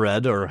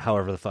al-Azred, or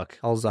however the fuck,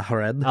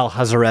 Al-Zahared.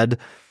 al-Hazred,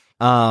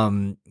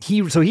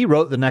 he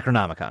wrote the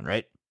Necronomicon,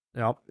 right?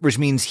 Yep. Which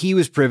means he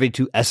was privy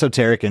to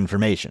esoteric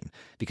information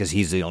because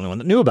he's the only one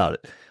that knew about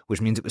it,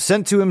 which means it was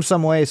sent to him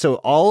some way. So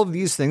all of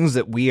these things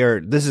that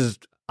this is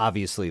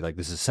obviously like,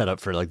 this is set up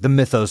for like the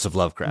mythos of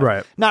Lovecraft,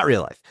 Right. Not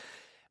real life.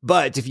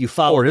 But if you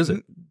follow, Or is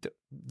it?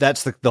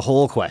 That's the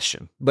whole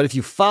question. But if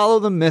you follow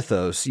the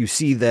mythos, you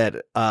see that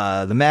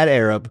the Mad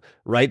Arab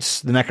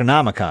writes the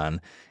Necronomicon,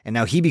 and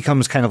now he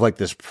becomes kind of like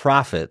this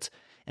prophet.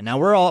 And now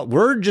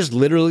we're just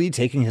literally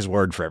taking his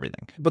word for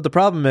everything. But the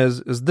problem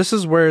is this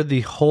is where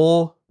the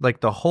whole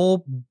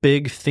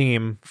big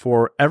theme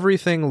for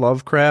everything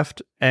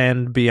Lovecraft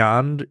and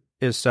beyond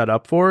is set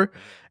up for,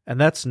 and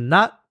that's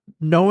not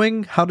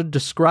knowing how to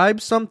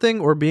describe something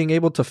or being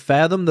able to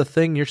fathom the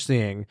thing you're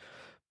seeing.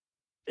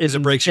 It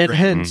breaks your brain.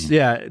 Hence,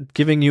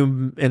 giving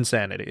you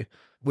insanity.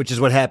 Which is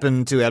what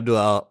happened to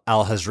Abdul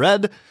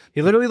al-Hazred.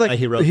 He literally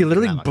He wrote he the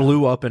literally Necronomicon.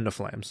 blew up into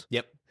flames.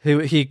 Yep.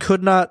 He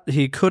could not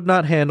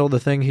handle the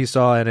thing he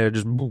saw, and it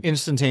just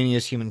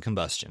Instantaneous human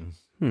combustion.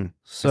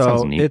 so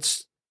sounds neat.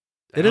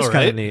 it is All kind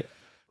right. of neat.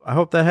 I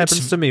hope that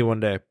happens to me one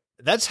day.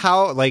 That's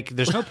how, like,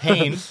 there's no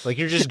pain. Like,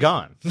 you're just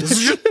gone.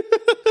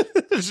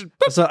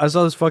 I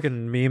saw this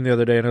fucking meme the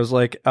other day, and it was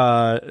like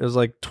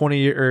 20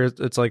 years,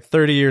 it's like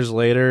 30 years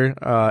later,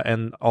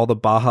 and all the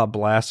Baja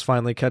Blasts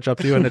finally catch up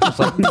to you, and it's just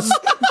like,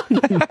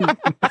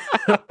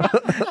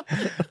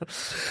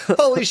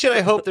 Holy shit,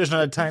 I hope there's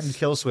not a timed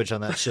kill switch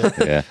on that shit.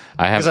 Yeah,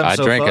 I'm so fucked.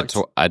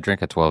 I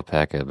drank a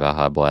 12-pack of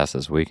Baja Blast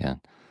this weekend.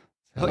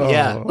 Oh,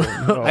 yeah.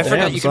 no. I forgot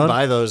Damn, you son. can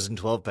buy those in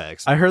 12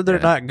 packs. I heard they're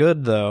Yeah. not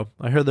good though.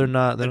 I heard they're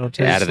not. They don't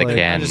taste Out of the like,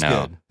 can, Not as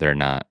no, good. they're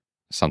not.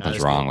 Something's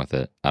as wrong good. with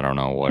it. I don't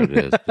know what it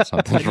is, but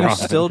something's You wrong.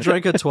 still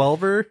drink a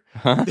 12er?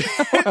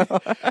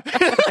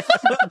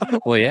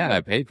 Well, yeah, I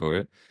paid for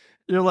it.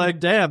 You're like,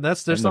 damn,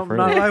 there's In the something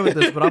not fridge. right with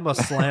this, but I'm gonna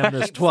slam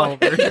this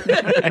 12er.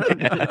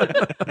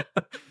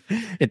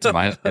 It's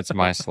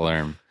my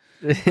slurm.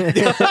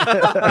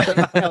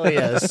 Hell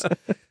yes.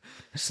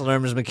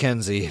 Slurms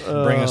McKenzie,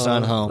 bring us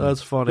on home.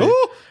 That's funny.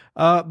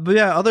 But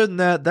yeah, other than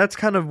that, that's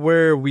kind of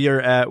where we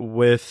are at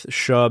with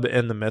Shub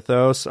and the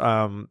mythos.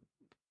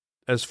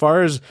 As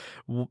far as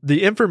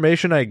the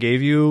information I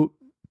gave you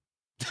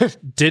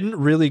didn't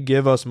really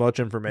give us much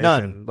information.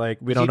 None. Like,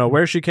 we don't know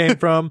where she came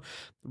from.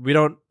 We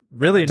don't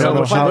really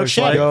know how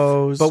she she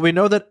goes. But we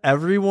know that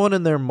everyone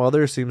and their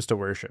mother seems to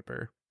worship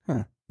her.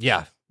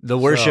 Yeah. The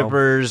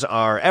worshippers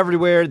are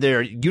everywhere.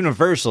 They're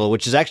universal,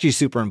 which is actually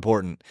super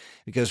important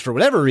because for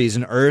whatever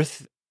reason,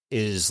 Earth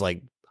is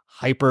like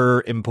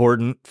hyper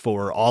important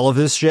for all of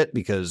this shit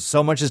because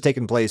so much has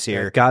taken place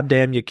here.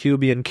 Goddamn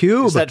Yacubian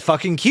cube. It's that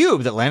fucking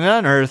cube that landed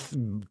on Earth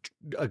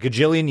a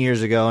gajillion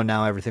years ago, and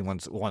now everything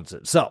wants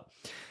it. So,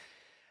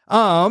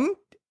 I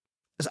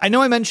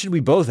know we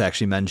both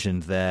actually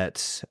mentioned that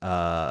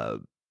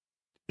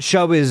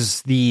Shub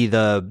is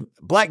the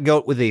black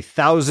goat with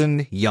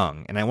 1,000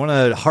 young, and I want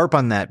to harp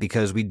on that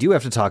because we do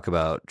have to talk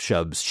about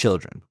Shub's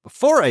children.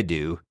 Before I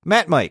do,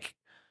 Matt, Mike,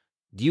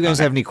 do you guys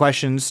have any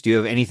questions? Do you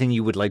have anything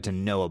you would like to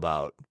know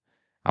about?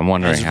 I'm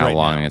wondering As of how right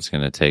long now. it's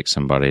going to take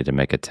somebody to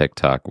make a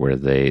TikTok where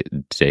they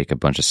take a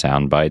bunch of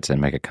sound bites and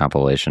make a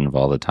compilation of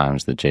all the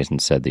times that Jason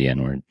said the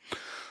N-word.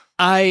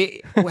 I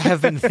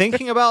have been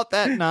thinking about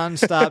that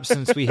nonstop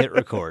since we hit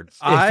record.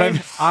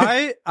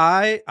 I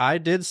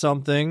did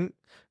something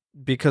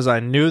because I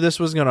knew this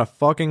was gonna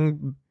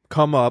fucking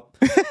come up,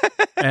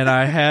 and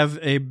I have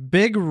a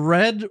big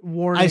red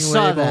warning I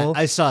saw label. that.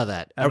 I saw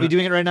that. Are we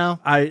doing it right now?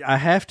 I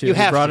have to. You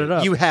have brought to. it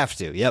up. You have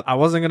to. Yep. I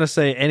wasn't gonna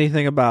say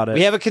anything about it.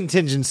 We have a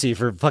contingency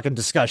for fucking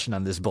discussion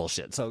on this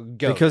bullshit. So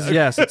go. because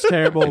yes, it's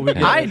terrible. We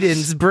I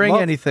didn't bring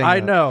anything I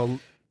up. know.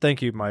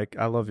 Thank you, Mike.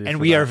 I love you. and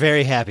for we that. are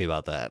very happy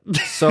about that.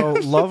 So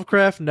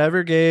Lovecraft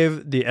never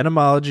gave the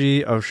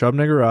etymology of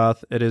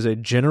Shub-Niggurath. It is a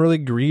generally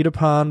agreed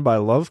upon by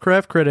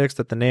Lovecraft critics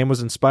that the name was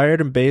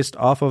inspired and based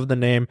off of the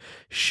name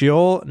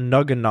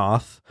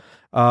Shub-Niggurath.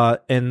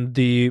 And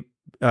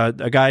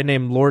a guy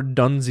named Lord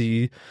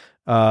Dunsey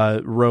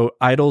wrote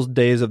Idle's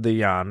Days of the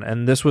Yan.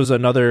 And this was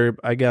another,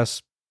 I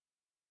guess,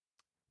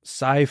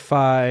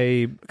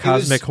 sci-fi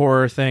cosmic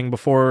horror thing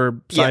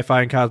before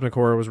sci-fi and cosmic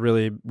horror was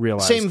really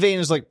realized. Same vein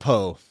as like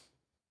Poe.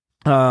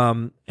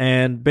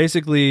 And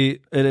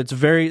basically it's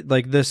very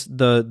like this,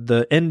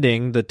 the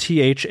ending, the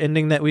TH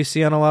ending that we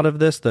see on a lot of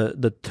this,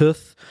 the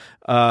tooth,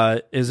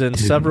 is in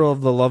several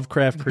of the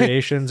Lovecraft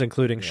creations,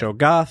 including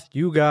Shogoth,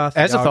 Yugoth,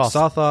 Azathoth.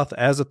 Yog-Sothoth,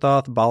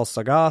 Azathoth,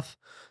 Bal-Sagoth.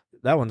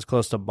 That one's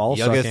close to ball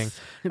Yuggeth.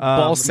 sucking.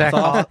 Ballsack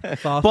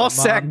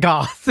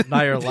goth.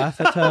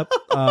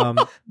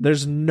 Nyarlathotep.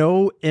 There's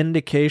no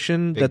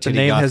indication Big that the titty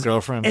name goth has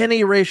girlfriend.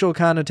 any racial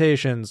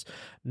connotations,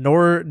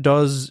 nor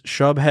does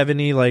Shub have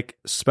any like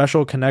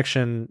special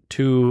connection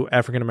to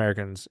African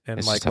Americans in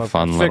It's like just a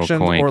fun little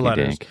fiction or coinky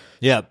letters. dink.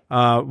 Yep.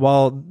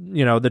 While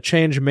the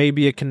change may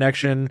be a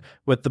connection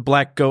with the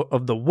black goat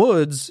of the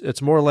woods,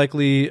 it's more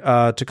likely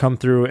to come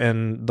through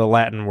in the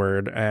Latin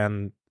word,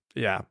 and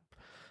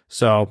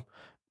so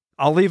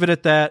I'll leave it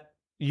at that.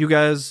 You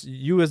guys,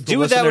 you as the Do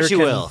with that listener what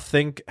you can will.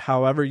 think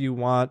however you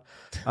want.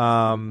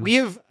 We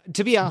have,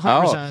 to be 100%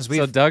 Oh, honest,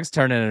 so Doug's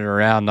turning it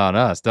around on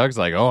us. Doug's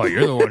like, "Oh,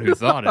 you're the one who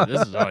thought it.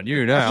 This is on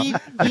you now."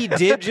 he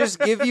did just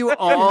give you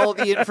all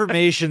the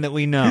information that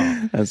we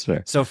know. That's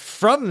fair. So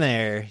from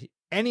there,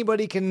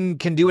 anybody can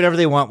do whatever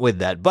they want with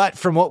that. But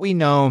from what we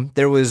know,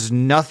 there was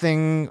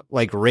nothing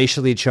like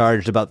racially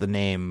charged about the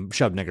name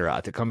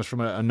Shub-Niggurath. It comes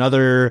from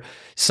another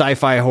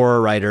sci-fi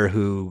horror writer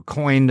who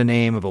coined the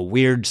name of a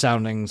weird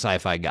sounding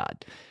sci-fi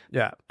god.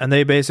 Yeah, and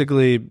they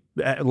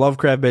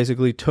Lovecraft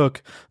basically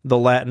took the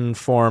Latin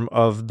form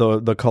of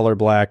the color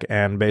black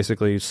and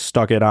basically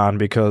stuck it on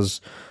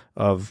because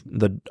of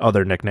the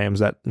other nicknames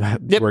that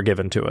were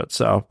given to it.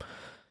 So,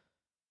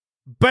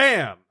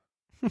 bam.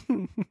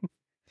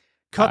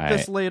 Cut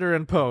this later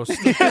in post.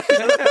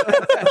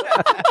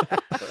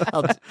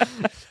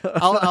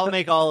 I'll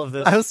make all of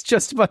this. I was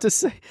just about to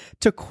say,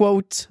 to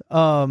quote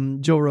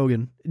Joe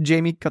Rogan,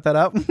 Jamie, cut that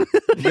out.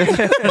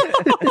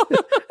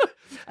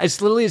 It's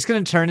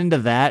going to turn into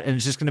that, and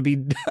it's just going to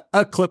be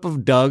a clip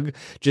of Doug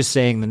just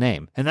saying the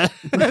name, and that's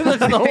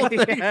the whole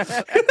thing.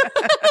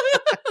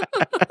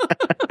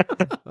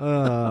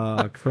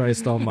 Oh,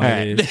 Christ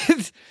Almighty!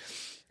 Right.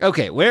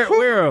 Okay,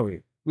 where are we?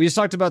 We just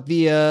talked about the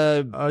You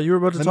were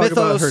about to the talk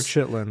about mythos, her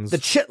chitlins. the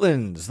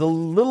chitlins, the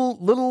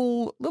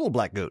little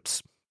black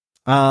goats,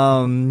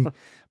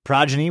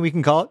 progeny we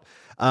can call it.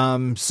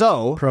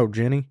 So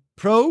progeny.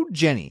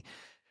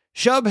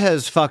 Shub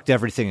has fucked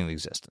everything in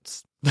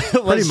existence.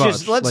 Pretty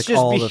much, let's like just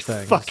all be the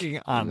things.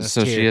 fucking honest.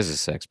 So here. she is a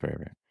sex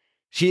pervert.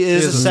 She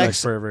is a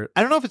sex. pervert.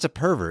 I don't know if it's a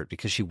pervert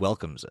because she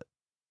welcomes it.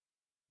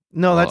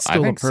 No, that's I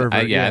still a think pervert.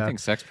 I think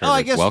sex perverts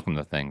I guess- welcome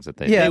the things that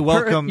they Yeah, They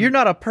welcome you're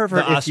not a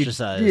pervert The if you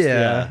ostracized.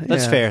 Yeah,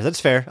 That's yeah. fair. That's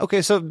fair.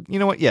 Okay, so you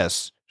know what?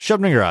 Yes,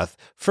 Shub-Niggurath,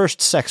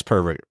 first sex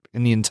pervert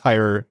in the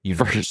entire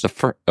universe.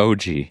 for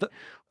OG.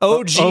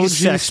 OG, OG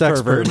sex,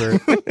 pervert.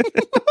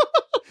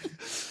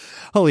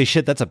 Holy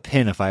shit, that's a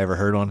pin if I ever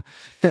heard one.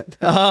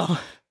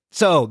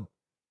 So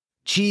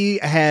she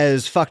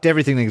has fucked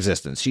everything in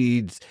existence.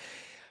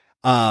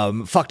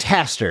 fucked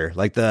Haster,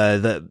 like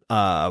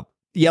the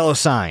yellow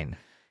sign.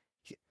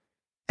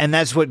 And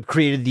that's what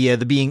created the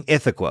being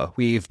Ithaca.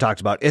 We've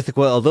talked about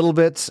Ithaca a little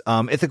bit.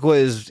 Ithaca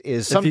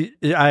is some.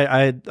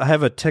 I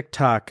have a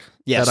TikTok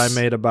Yes. that I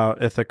made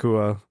about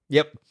Ithaca.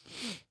 Yep.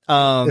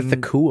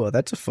 Ithacua,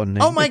 that's a fun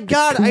name. Oh my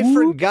god, I Ithacua?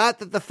 forgot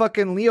that the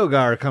fucking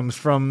Leogar comes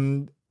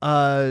from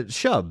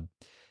Shub.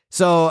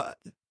 So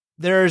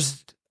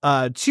there's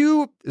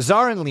two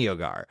Zar and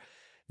Leogar.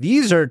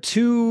 These are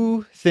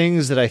two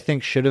things that I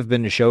think should have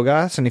been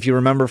Shogoths. And if you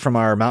remember from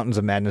our Mountains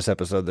of Madness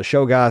episode, the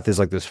Shogoth is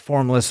like this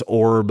formless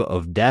orb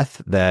of death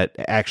that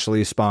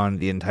actually spawned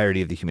the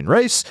entirety of the human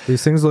race.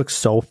 These things look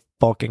so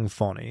fucking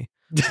funny.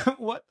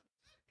 What?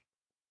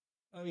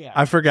 Oh yeah.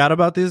 I forgot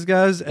about these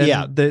guys, and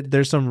Yeah.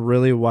 there's some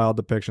really wild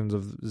depictions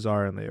of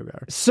Zar and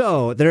Leogar.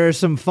 So there are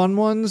some fun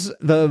ones.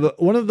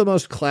 One of the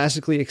most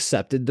classically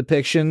accepted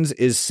depictions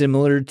is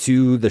similar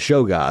to the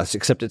Shogoths,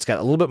 except it's got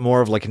a little bit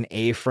more of like an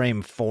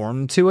A-frame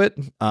form to it.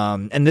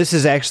 And this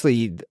is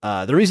actually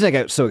the reason I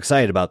got so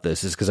excited about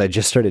this is because I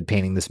just started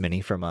painting this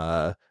mini from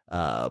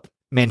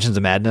Mansions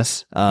of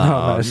Madness.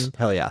 Nice.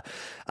 Hell yeah.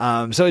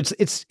 So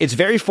it's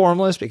very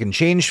formless. It can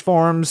change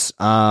forms.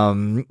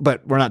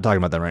 But we're not talking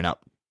about that right now.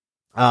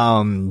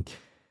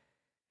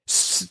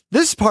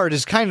 This part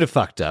is kind of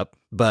fucked up,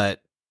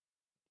 but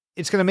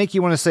it's going to make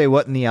you want to say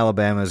what in the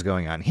Alabama is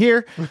going on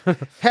here.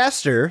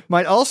 Haster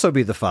might also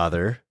be the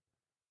father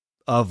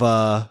of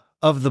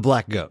the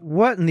black goat.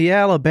 What in the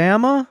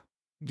Alabama?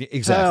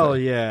 Exactly. Hell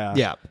yeah.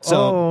 Yeah. So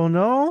Oh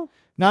no!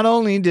 not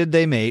only did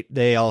they mate,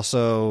 they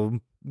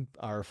also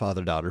are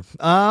father-daughter.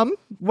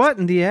 What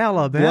in the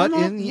Alabama? What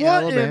in the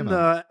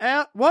Alabama?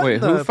 What Wait, in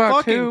who the fucked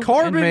fucking who and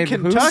Corbin, made who?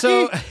 Kentucky?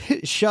 So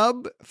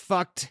Shub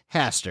fucked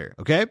Haster,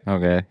 okay?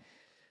 Okay.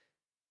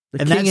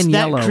 The And King in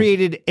that Yellow.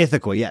 created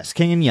Ithaca, yes,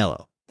 King in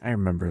Yellow. I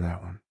remember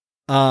that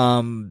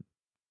one.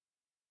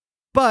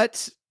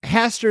 But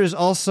Haster is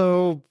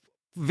also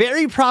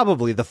very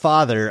probably the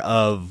father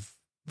of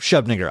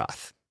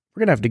Shub-Niggurath.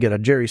 We're gonna have to get a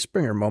Jerry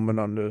Springer moment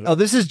on this. Oh,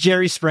 this is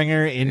Jerry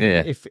Springer in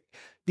Yeah. if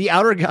the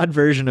Outer God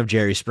version of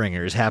Jerry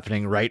Springer is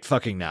happening right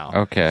fucking now.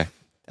 Okay.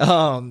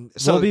 So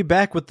We'll be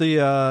back with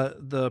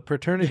the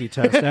paternity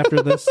test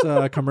after this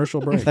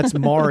commercial break. That's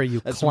Maury, you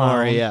that's clown.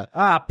 Maury,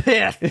 yeah.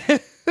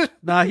 Piff.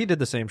 Nah, he did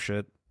the same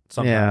shit.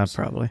 Yeah, Sometimes.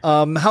 probably.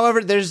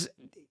 However, there's a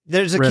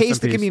Rest case in that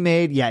can peace. be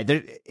made. Yeah,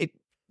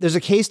 there's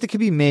a case that can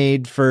be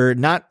made for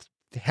not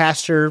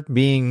Haster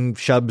being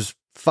Shub's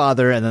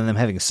father and then them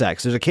having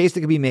sex. There's a case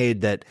that can be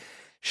made that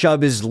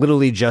Shub is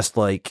literally just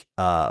like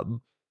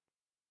Adam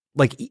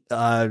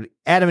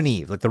and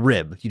Eve, like the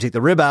rib. You take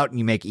the rib out and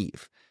you make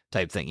Eve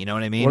type thing. You know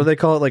what I mean? What do they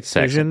call it? Like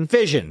Sex.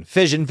 fission?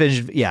 Fission.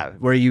 Yeah,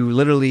 where you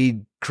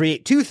literally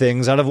create two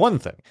things out of one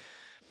thing.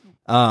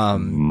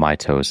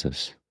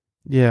 Mitosis.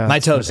 Yeah.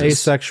 Mitosis.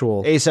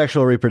 Asexual.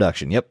 Asexual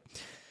reproduction. Yep.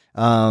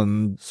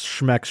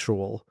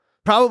 Schmexual.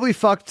 Probably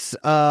fucked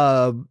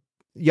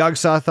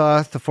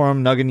Yog-Sothoth to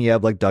form Nug and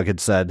Yeb, like Doug had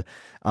said.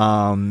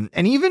 And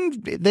even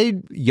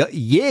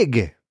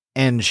Yig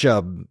and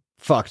Shub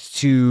fucked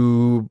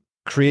to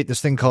create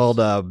this thing called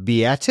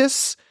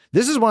Beatus.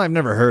 This is one I've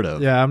never heard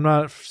of. Yeah, I'm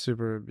not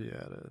super beat.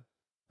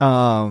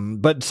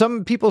 But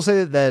some people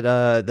say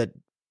that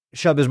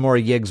Shub is more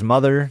Yig's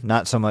mother,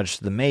 not so much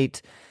the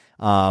mate.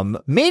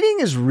 Mating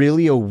is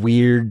really a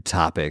weird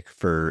topic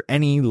for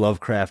any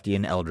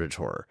Lovecraftian eldritch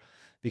horror.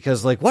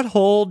 Because, like, what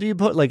hole do you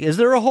put? Like, is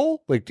there a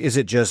hole? Like, is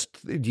it just,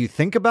 do you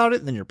think about it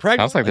and then you're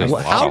pregnant? Sounds like there's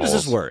Like, a lot how of does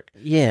this holes. work?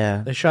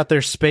 Yeah. They shot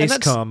their space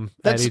And cum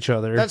at each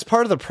other. That's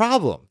part of the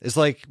problem. Is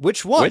like,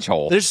 which one? Which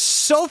hole? There's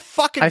so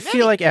fucking I many.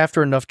 feel like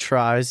after enough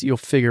tries, you'll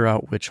figure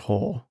out which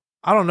hole.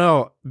 I don't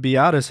know.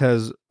 Beatus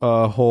has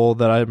a hole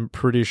that I'm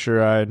pretty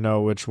sure I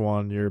know which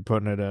one you're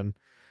putting it in.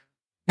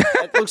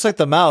 It looks like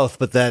the mouth,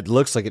 but that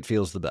looks like it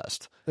feels the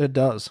best. It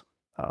does.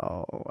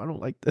 Oh, I don't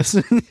like this.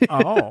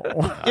 Oh.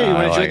 Here, you I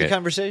want to like join the it.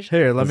 conversation?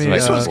 Here, let This me.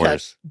 makes it one's got-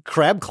 worse.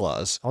 Crab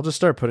claws. I'll just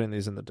start putting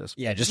these in the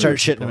Discord. Yeah, just start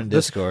shitting them in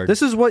Discord.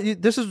 This is what you.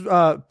 This is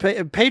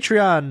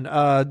Patreon.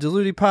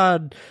 DLUTI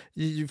Pod.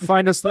 You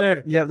find us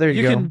there. Yeah, there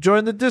you You go. can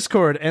join the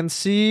Discord and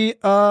see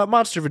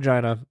Monster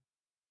Vagina.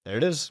 There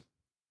it is.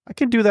 I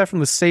can do that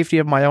from the safety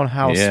of my own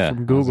house Yeah. from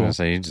I was Google. gonna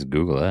say, you just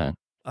Google that.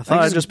 I thought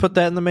I just put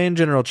that in the main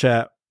general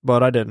chat,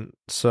 but I didn't.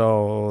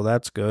 So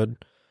that's good.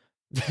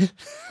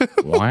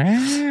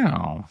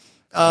 Wow.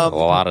 A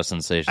lot of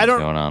sensations I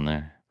don't- going on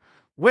there.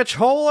 Which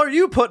hole are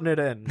you putting it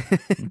in?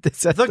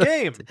 The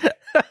game.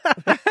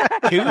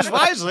 Choose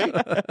wisely.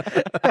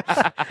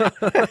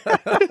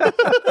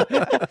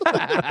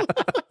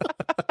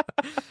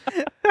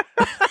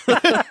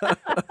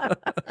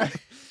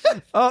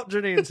 Oh,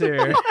 Janine's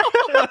here.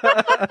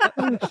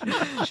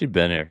 She'd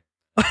been here.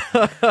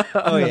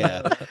 Oh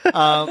yeah.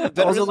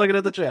 Also looking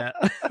at the chat.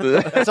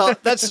 That's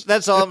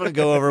all I'm going to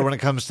go over when it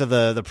comes to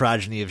the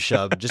progeny of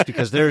Shub, just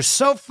because there's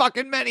so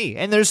fucking many,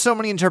 and there's so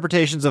many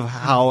interpretations of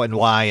how and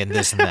why and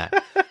this and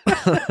that.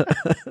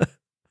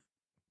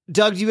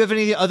 Doug, do you have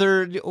any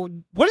other?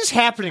 What is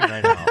happening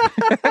right now?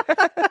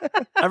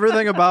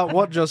 Everything about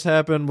what just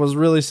happened was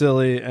really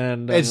silly,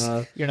 and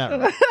You're not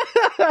right.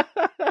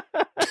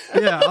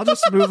 Yeah, I'll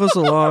just move us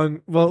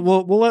along. Well,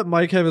 we'll let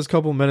Mike have his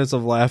couple minutes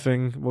of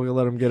laughing. We'll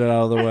let him get it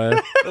out of the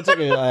way. That's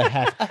okay.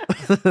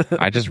 Half.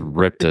 I just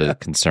ripped a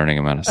concerning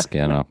amount of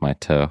skin off my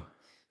toe.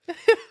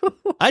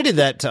 I did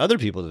that to other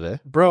people today.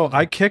 Bro,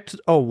 I kicked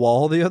a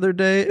wall the other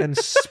day and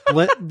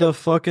split the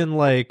fucking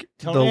like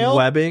Toenail? the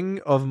webbing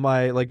of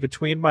my like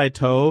between my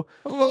toe.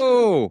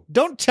 Whoa!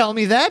 Don't tell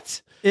me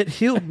that. It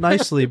healed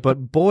nicely,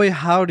 but boy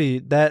howdy,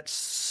 that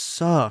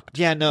sucked.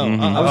 Yeah, no.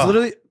 Mhm.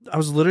 I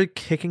was literally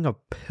kicking a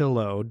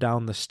pillow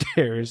down the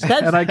stairs,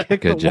 That's- and I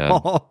kicked Good the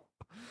job. wall.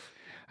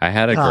 I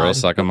had a girl God.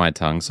 suck on my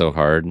tongue so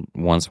hard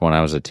once when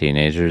I was a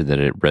teenager that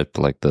it ripped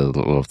like the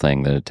little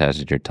thing that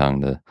attaches your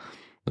tongue to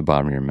the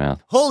bottom of your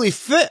mouth. Holy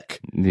fick.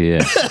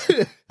 Yeah,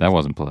 that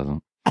wasn't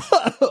pleasant.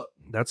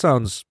 That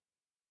sounds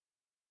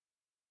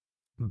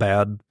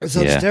bad. It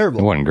sounds It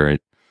terrible. wasn't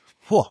great.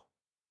 Whew.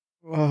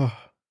 Oh.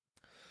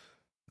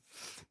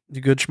 You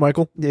good,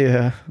 Schmeichel?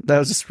 Yeah, that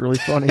was just really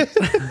funny.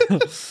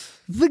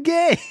 The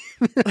game.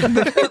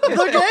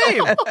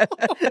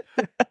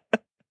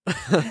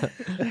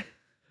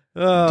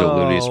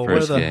 DLUTI's Oh,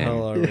 first where the game.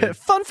 hell are we? Yeah,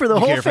 fun for the You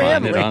whole can't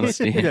find it family. on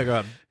Steam. Yeah,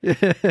 go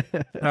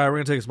ahead. All right, we're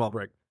gonna take a small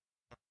break.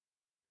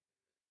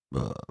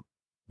 Oh,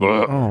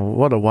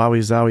 what a wowie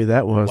zowie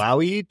that was.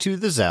 Wowie to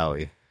the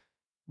zowie.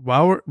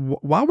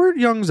 Wowbert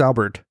Young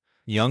Zalbert.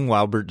 Young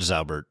Wowbert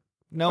Zaubert.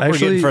 No, we're Actually,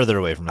 getting further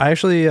away from it.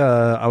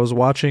 I was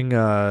watching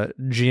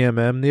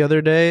GMM the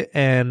other day,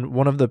 and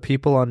one of the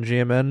people on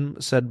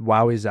GMM said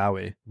 "Wowie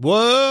Zowie,"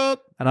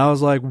 What? and I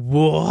was like,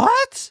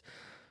 "What?"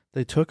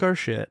 They took our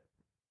shit.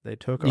 They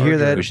took. You our hear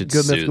that? We should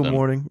Good sue mythical them.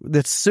 morning.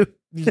 That's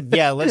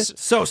Yeah, let's.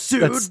 So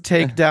soon. let's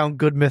take down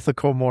good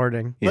mythical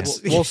morning.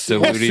 Let's- We'll DLUTI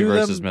sue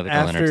versus them Mythical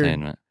after-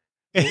 Entertainment.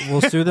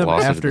 We'll sue them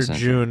Lawsuit of after the century.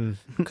 June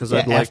because Yeah,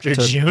 I'd like after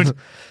to June?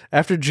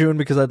 after June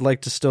because I'd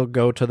like to still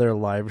go to their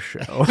live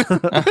show.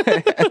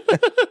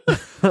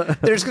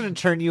 They're just going to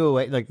turn you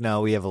away. Like,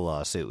 no, we have a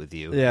lawsuit with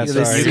you. Yeah,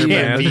 This sorry, you're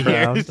can't be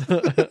banned.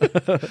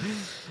 here.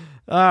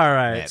 All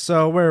right, Man.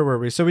 so where were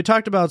we? So we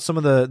talked about some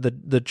of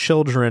the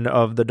children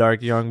of the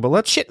Dark Young, but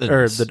let's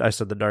Chitlins. I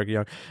said the Dark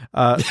Young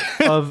of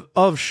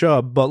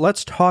Shub, but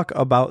let's talk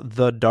about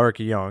the Dark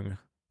Young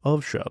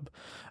of Shub.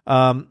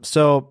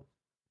 So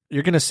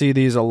you're going to see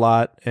these a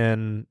lot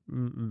in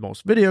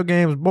most video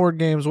games, board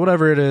games,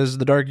 whatever it is.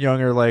 The Dark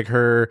Young are like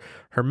her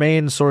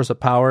main source of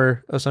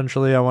power,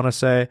 essentially, I want to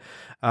say.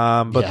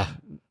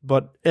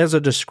 But as a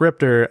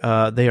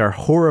descriptor, they are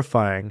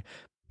horrifying,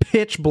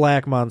 pitch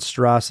black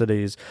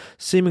monstrosities,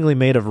 seemingly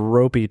made of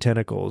ropey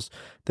tentacles.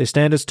 They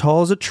stand as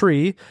tall as a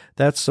tree.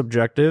 That's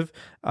subjective.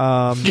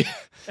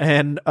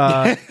 And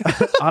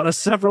on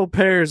several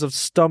pairs of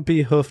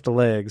stumpy hoofed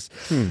legs.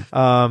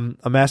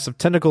 A mass of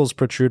tentacles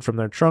protrude from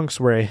their trunks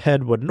where a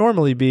head would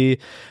normally be,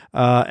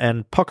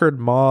 and puckered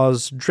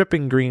maws,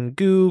 dripping green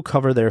goo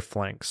cover their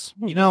flanks.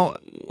 You know,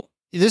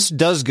 this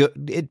does go.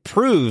 It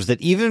proves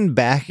that even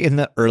back in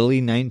the early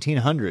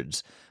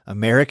 1900s,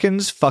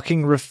 Americans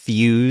fucking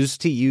refused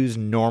to use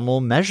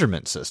normal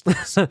measurement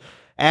systems.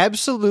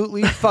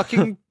 Absolutely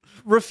fucking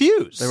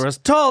refused. They were as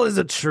tall as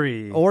a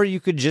tree. Or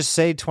you could just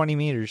say 20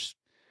 meters.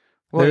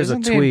 Well, There's a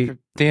isn't tweet.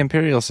 The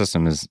imperial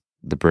system is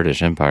the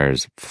British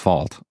Empire's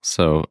fault,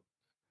 so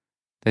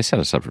they set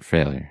us up for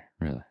failure.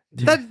 Really,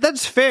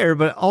 That's fair,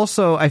 but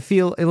also I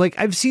feel like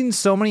I've seen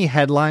so many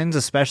headlines,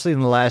 especially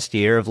in the last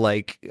year, of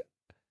like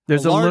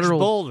There's a large literal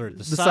boulder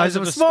the size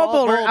of a small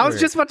boulder. I was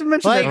just about to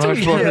mention Like,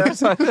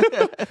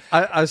 that too.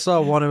 I saw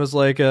one. It was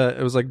like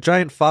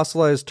giant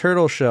fossilized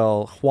turtle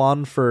shell,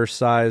 Juan for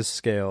size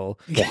scale.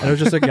 And it was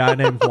just a guy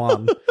named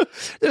Juan.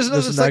 There's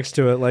another Just like, next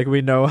to it, like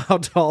we know how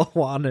tall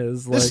Juan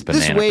is. Like this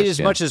banana weighed for as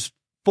scale. much as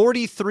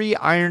 43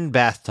 iron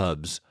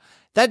bathtubs.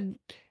 That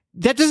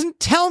doesn't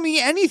tell me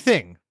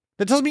anything.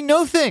 That tells me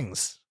no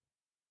things.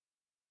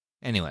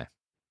 Anyway.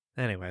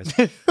 Anyways,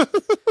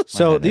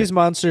 so these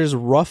monsters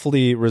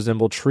roughly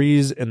resemble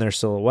trees in their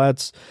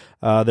silhouettes,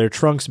 their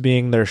trunks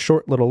being their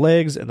short little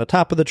legs, and the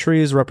top of the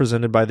trees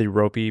represented by the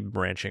ropey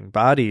branching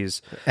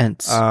bodies.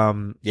 Ents.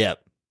 Yeah.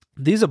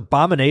 These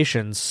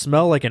abominations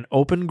smell like an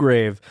open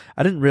grave.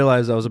 I didn't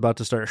realize I was about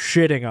to start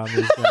shitting on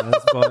these guys,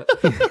 but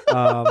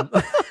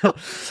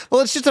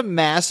Well, it's just a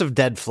mass of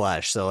dead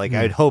flesh, so like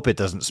I'd hope it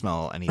doesn't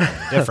smell anything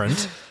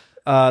different.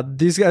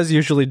 these guys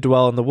usually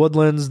dwell in the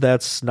woodlands.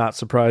 That's not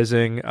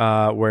surprising,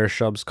 where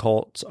Shub's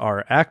cults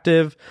are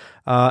active.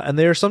 And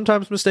they are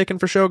sometimes mistaken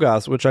for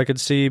Shoggoths, which I could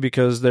see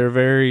because they're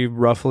very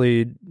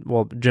roughly,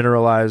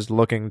 generalized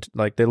looking,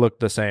 like they look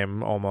the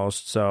same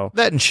almost. So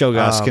That and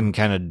Shoggoths can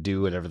kind of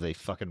do whatever they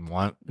fucking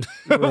want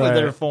with Right.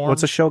 their form.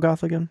 What's a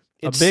Shoggoth again?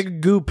 a big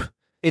goop.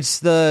 It's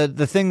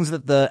the things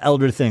that the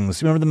elder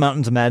things. Remember the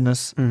Mountains of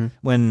Madness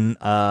when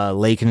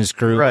Lake and his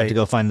crew went Right. to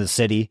go find the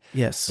city?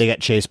 Yes. They got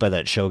chased by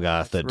that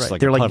Shoggoth that's Right. like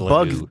They're a like puddle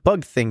of goo.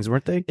 bug things,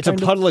 weren't they? It's a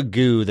kind of? puddle of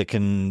goo that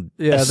can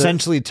Yeah,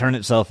 essentially turn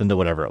itself into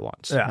whatever it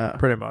wants. Yeah,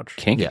 pretty much.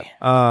 kinky. Yeah.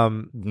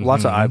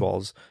 Lots of Mhm.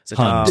 eyeballs.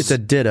 Tons. It's a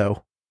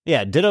ditto.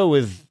 Yeah, ditto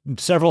with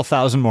several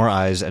thousand more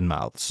eyes and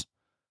mouths.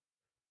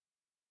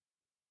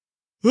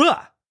 All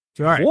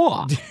right.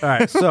 What? All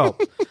right. So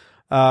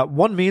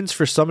One means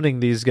for summoning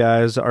these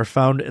guys are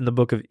found in the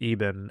Book of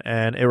Eben,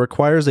 and it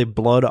requires a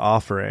blood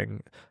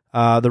offering.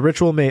 The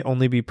ritual may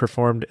only be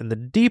performed in the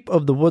deep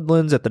of the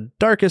woodlands at the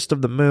darkest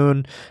of the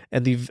moon,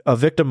 and a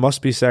victim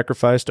must be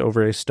sacrificed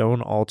over a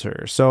stone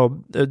altar.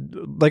 So,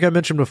 like I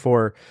mentioned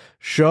before,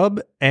 Shub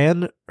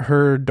and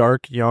her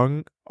dark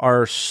young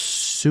are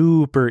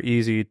super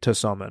easy to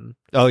summon.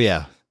 Oh,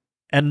 yeah.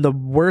 And the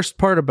worst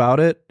part about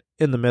it,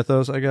 in the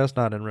mythos, I guess,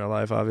 not in real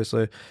life,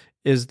 obviously,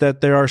 is that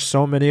there are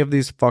so many of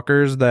these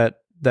fuckers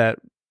that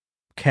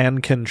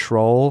can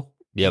control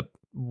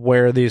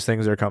where these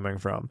things are coming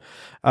from.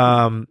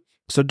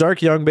 So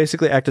Dark Young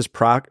basically act as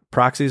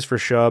proxies for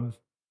Shub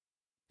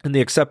in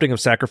the accepting of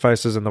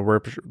sacrifices and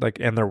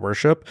their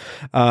worship.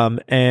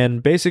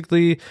 And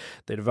basically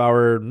they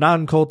devour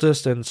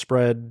non-cultists and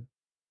spread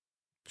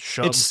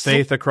Shub's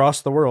faith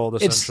across the world,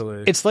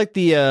 essentially. It's like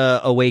the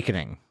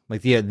awakening.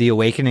 Like the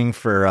awakening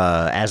for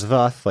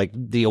Azathoth, like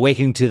the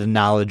awakening to the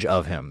knowledge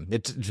of him.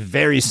 It's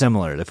very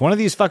similar. If one of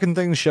these fucking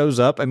things shows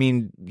up, I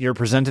mean, you're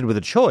presented with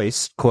a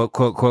choice, quote,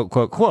 quote, quote,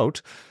 quote,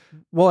 quote.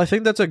 Well, I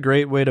think that's a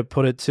great way to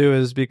put it, too,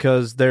 is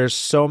because there's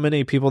so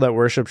many people that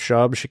worship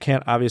Shub. She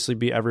can't obviously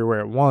be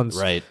everywhere at once.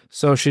 Right.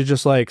 So she's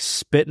just like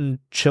spitting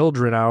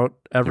children out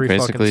every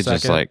fucking second. Basically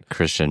just like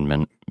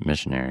Christian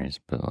missionaries,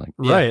 but like...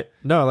 Right.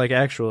 No, like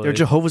actually. They're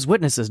Jehovah's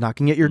Witnesses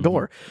knocking at your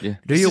door. Yeah.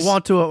 Do you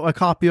want a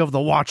copy of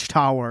the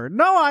Watchtower?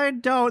 No, I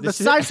don't. The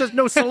sign says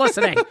no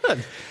soliciting.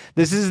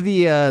 This is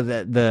the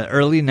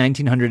early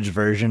 1900s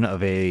version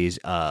of a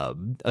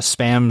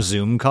spam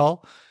Zoom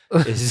call.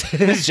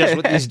 It's just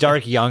what these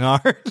Dark Young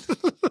are.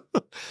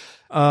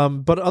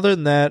 But other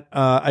than that,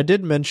 I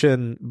did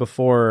mention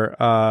before,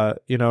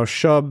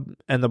 Shub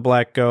and the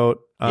Black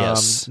Goat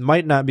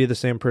might not be the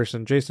same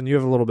person. Jason, you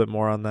have a little bit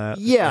more on that.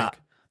 Yeah.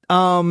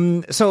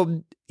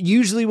 So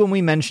usually when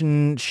we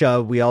mention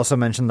Shub, we also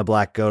mention the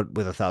Black Goat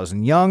with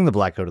 1,000 young, the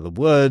Black Goat of the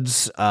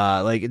woods,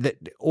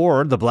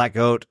 or the Black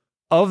Goat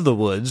of the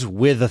woods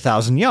with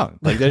 1,000 young.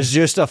 Like there's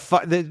just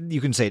you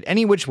can say it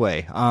any which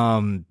way.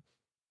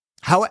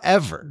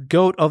 However,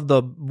 Goat of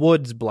the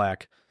Woods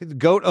Black.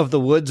 Goat of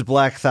the Woods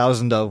Black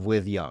 1,000 of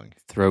with young.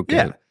 Throat goat.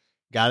 Yeah.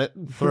 Got it?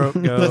 Throat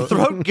goat. The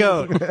throat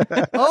goat.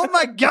 Oh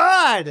my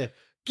God.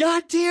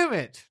 God damn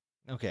it.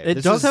 Okay.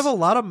 It does have a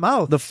lot of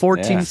mouth. The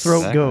 14th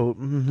throat goat.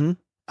 Mm-hmm.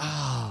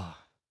 Oh.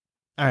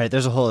 All right.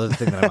 There's a whole other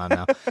thing that I'm on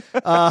now.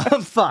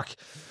 Fuck.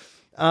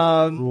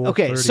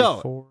 Okay. 34.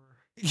 So.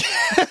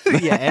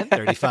 Yeah. And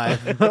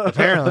 35.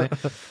 Apparently.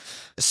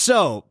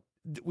 So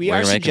we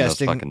are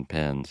suggesting. Those fucking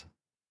pens.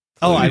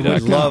 Oh,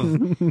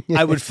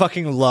 I would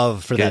fucking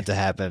love for that to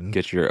happen.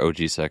 Get your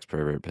OG sex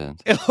pervert pens.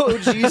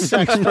 OG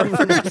sex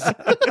perverts.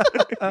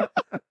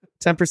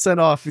 10%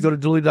 off. You go to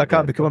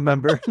DLUTI.com, become a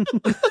member.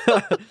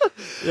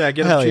 Yeah,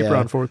 get them cheaper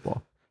on Fourth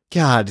Wall.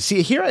 God,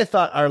 see, here I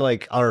thought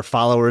our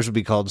followers would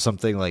be called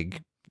something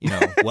like,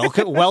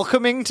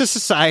 welcoming to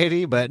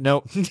society, but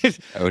no.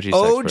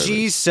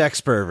 OG sex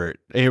pervert.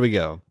 Here we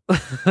go.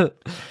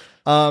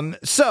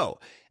 So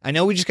I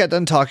know we just got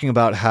done talking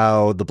about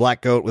how the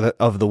Black Goat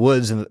of the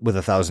woods with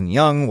 1,000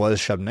 young was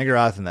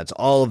Shub-Niggurath, and that's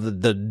all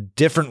of the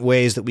different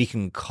ways that we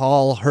can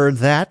call her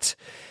that,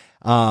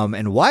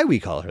 and why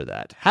we call her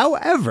that.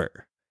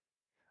 However,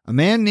 a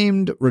man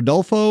named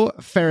Rodolfo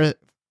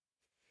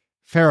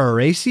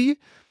Ferraresi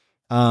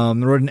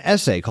wrote an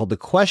essay called "The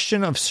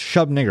Question of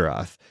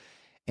Shub-Niggurath."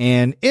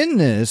 And in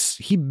this,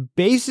 he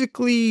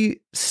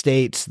basically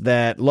states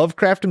that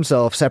Lovecraft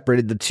himself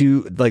separated the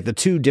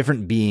two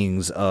different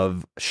beings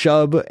of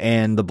Shub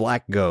and the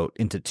Black Goat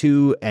into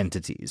two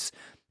entities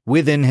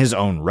within his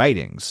own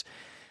writings.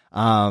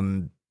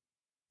 And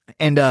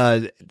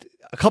a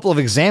couple of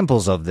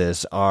examples of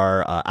this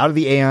are Out of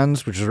the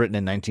Aeons, which was written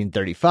in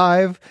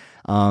 1935.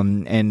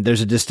 And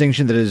there's a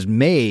distinction that is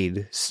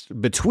made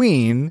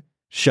between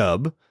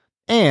Shub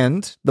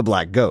and the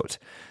Black Goat.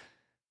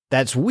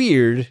 That's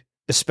weird,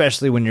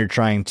 especially when you're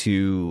trying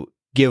to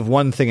give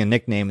one thing a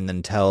nickname and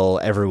then tell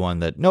everyone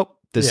that, nope,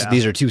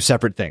 these are two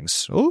separate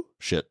things. Oh,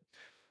 shit.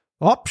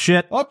 Oh,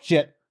 shit. Oh,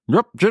 shit.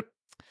 Yep, shit.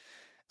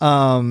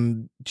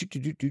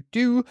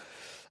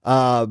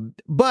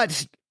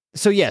 But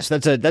so yes,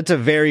 that's a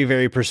very,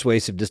 very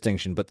persuasive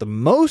distinction. But the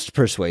most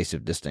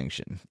persuasive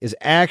distinction is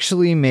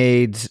actually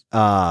made,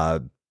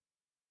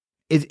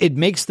 it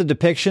makes the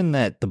depiction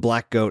that the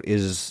Black Goat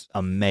is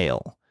a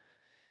male.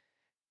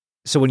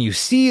 So when you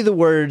see the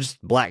words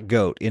Black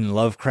Goat in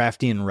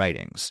Lovecraftian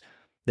writings,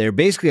 they're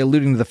basically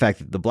alluding to the fact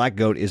that the Black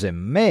Goat is a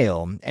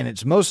male, and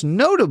it's most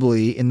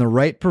notably in the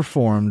rite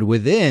performed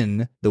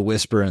within the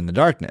Whisper in the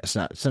Darkness.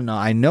 Now,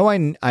 I know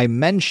I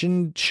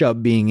mentioned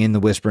Shub being in the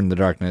Whisper in the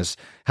Darkness,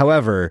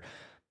 however,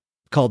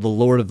 called the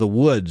Lord of the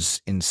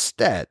Woods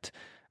instead.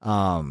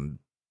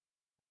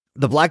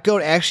 The Black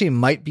Goat actually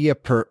might be a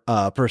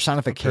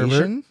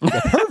personification.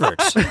 A pervert.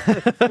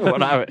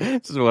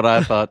 This is what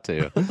I thought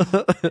too.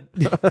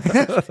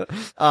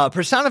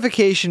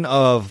 Personification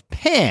of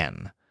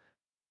Pan,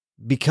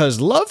 because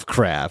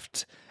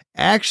Lovecraft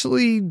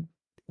actually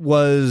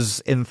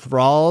was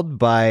enthralled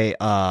by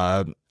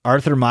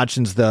Arthur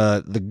Machen's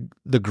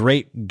the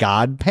great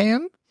god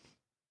Pan.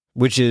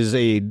 which is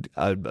a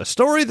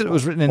story that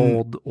was written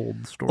in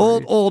old story.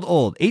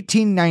 Old.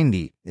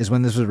 1890 is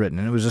when this was written.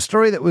 And it was a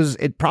story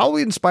it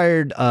probably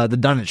inspired the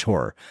Dunwich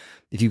Horror.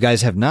 If you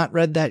guys have not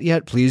read that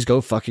yet, please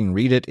go fucking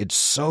read it. It's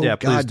so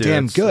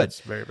goddamn good. It's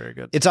very, very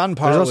good. It's on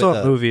par There's with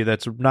also a movie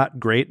that's not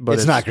great, but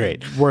it's not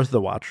great. Worth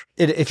the watch.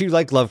 If you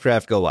like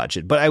Lovecraft, go watch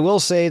it. But I will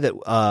say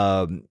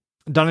that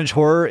Dunwich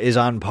Horror is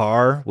on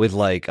par with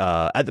like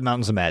At the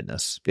Mountains of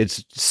Madness.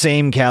 It's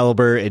same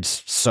caliber.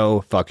 It's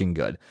so fucking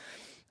good.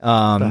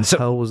 The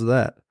hell was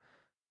that?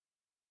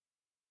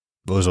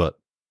 What was what?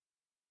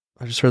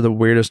 I just heard the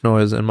weirdest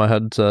noise in my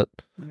headset.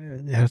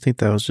 Yeah, I think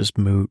that was just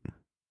moot.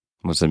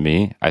 Was it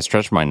me? I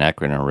stretched my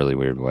neck in a really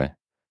weird way.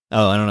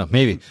 Oh, I don't know.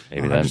 Maybe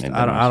Maybe I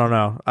that. don't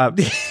know.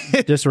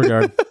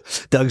 Disregard.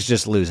 Doug's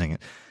just losing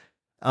it.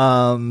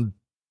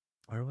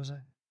 Where was I?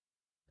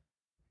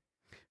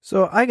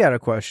 So I got a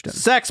question.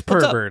 Sex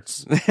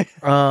perverts.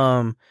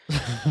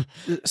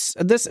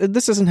 This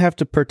doesn't have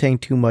to pertain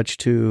too much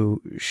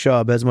to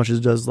Shub as much as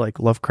it does like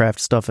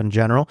Lovecraft stuff in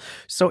general.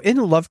 So in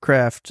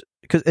Lovecraft,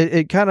 because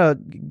it kind of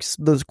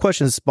those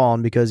questions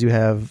spawn because you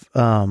have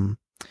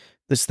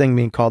this thing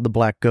being called the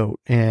Black Goat,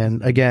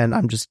 and again,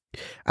 I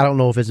don't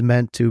know if it's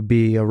meant to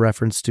be a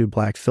reference to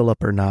Black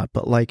Phillip or not,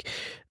 but like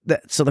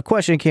that. So the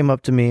question came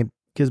up to me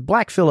because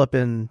Black Phillip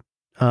in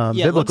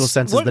biblical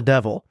sense is the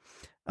devil.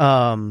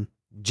 But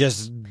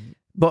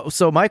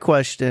so my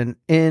question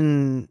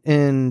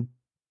in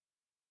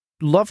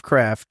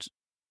Lovecraft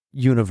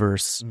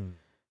universe,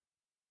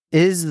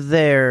 is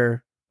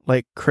there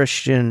like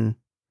Christian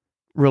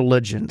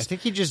religions? I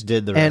think he just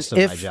did the rest of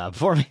my job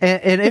for me.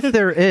 and if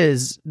there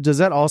is, does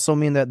that also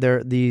mean that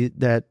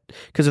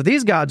because if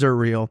these gods are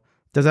real,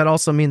 does that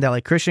also mean that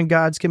like Christian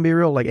gods can be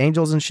real, like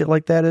angels and shit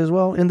like that as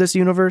well in this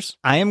universe?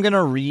 I am going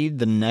to read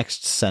the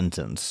next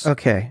sentence.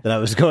 Okay. That I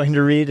was going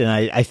to read, and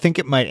I think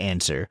it might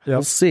answer. Yep.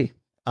 We'll see.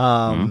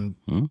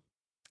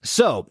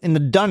 So in the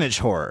Dunwich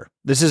Horror,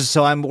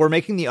 we're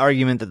making the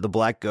argument that the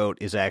Black Goat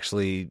is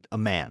actually a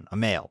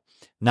male,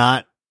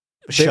 not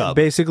Shub.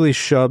 Basically,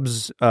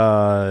 Shub's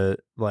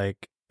what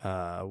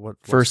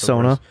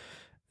fursona.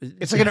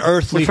 It's like an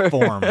earthly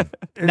form,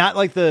 not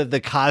like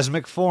the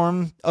cosmic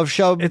form of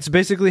Shub. It's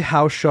basically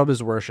how Shub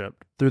is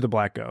worshipped through the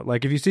Black Goat.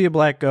 Like if you see a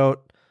Black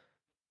Goat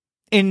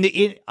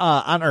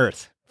on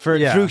Earth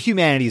through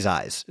humanity's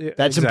eyes,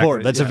 that's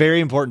important. That's a very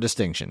important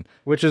distinction.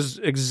 Which is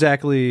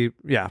exactly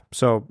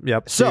So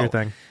yep. So your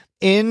thing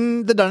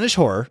in the Dunwich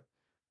Horror,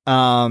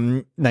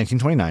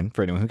 1929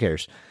 for anyone who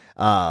cares.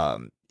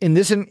 In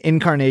this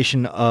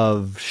incarnation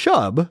of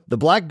Shub, the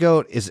Black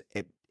Goat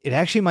it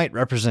actually might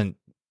represent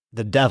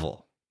the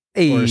devil.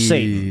 Or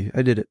Satan.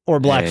 I did it. Or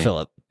Black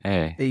Phillip.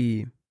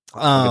 Hey.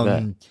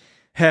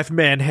 Half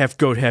man, half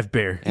goat, half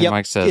bear. And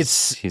Mike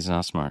says he's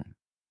not smart.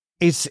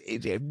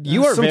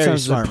 You are very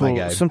smart, my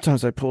guy.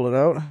 Sometimes I pull it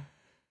out.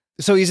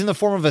 So he's in the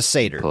form of a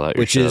satyr,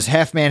 which is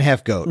half man,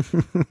 half goat.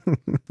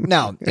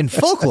 Now, in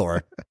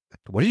folklore,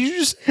 what did you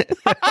just...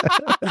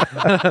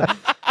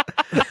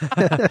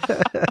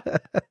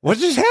 What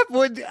just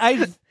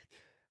happened?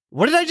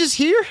 What did I just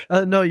hear?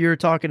 No, you were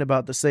talking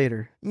about the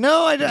satyr.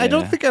 No, I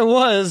don't think I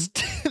was.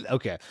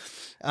 Okay.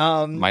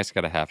 Mike's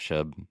got a half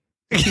Shub.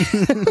 He's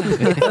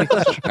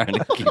trying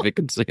to keep it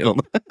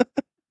concealed.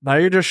 Now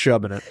you're just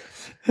shoving it.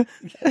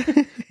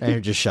 Now you're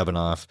just shoving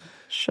off.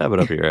 Shove it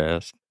up your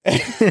ass.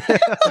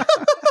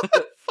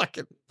 Fuck.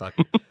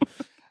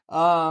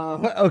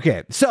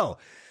 Okay, so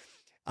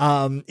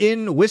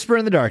in Whisper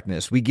in the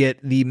Darkness, we get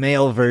the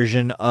male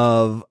version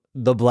of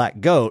the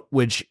Black Goat,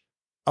 which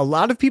a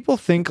lot of people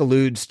think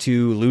alludes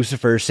to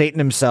Lucifer, Satan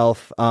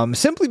himself,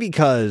 simply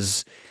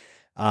because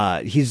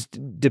he's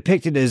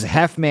depicted as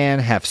half man,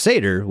 half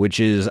satyr, which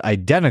is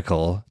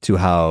identical to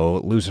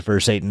how Lucifer,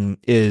 Satan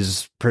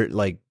is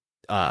perceived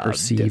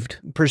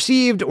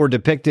or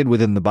depicted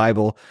within the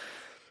Bible.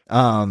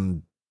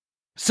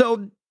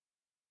 So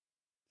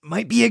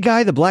might be a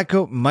guy the Black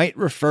Goat might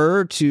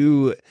refer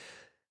to.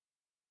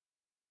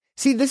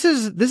 See, this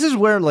is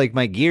where like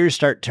my gears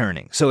start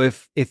turning. So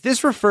if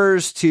this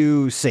refers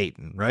to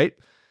Satan, right?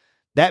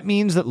 That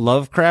means that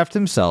Lovecraft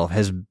himself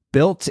has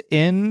built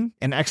in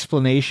an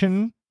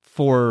explanation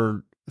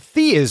for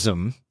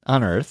theism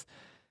on Earth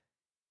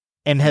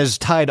and has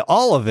tied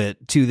all of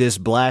it to this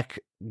Black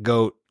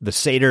Goat, the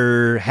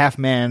satyr, half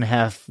man,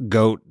 half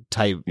goat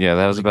type. Yeah,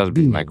 that was about to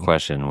be my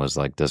question, was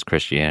like, does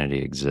Christianity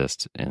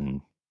exist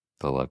in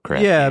the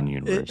Lovecraftian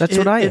universe? That's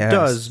what I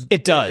asked.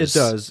 It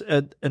does.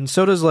 And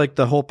so does like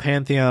the whole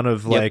pantheon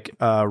of like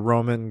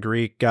Roman,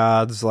 Greek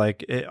gods,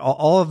 like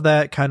all of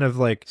that kind of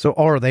like. So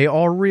are they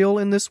all real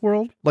in this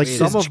world? Like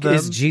some of them,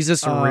 is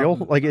Jesus real?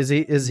 Like is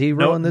he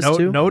real in this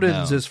too?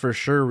 Nodens is for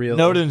sure real.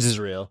 Nodens is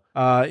real.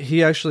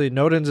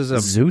 Nodens is a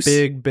Zeus?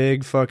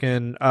 big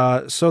fucking.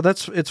 So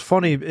it's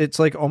funny. It's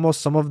like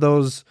almost some of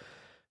those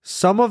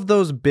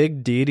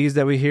big deities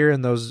that we hear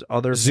in those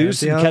other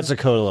Zeus pantheons. and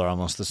Quetzalcoatl are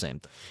almost the same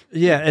thing.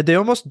 Yeah, and they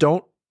almost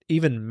don't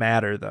even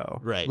matter though.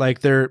 Right.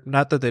 Like they're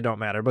not that they don't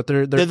matter, but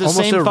they're the almost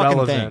same fucking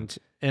irrelevant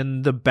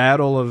in the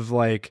battle of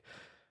like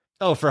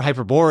Oh, for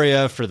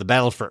Hyperborea, for the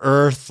Battle for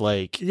Earth,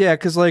 like Yeah,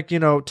 because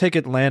take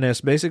Atlantis.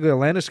 Basically,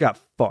 Atlantis got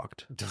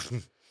fucked,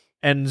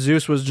 and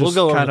Zeus was just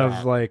We'll go kind over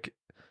of that. like,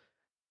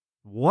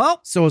 well,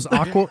 So is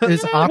Aquaman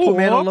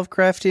a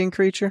Lovecraftian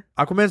creature?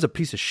 Aquaman's a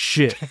piece of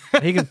shit.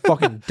 He can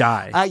fucking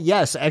die.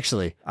 yes,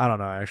 actually. I don't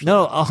know. Actually,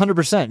 No,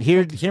 100%.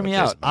 Hear me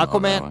out. Just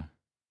going that way. Aquaman.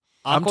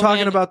 I'm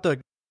talking about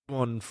the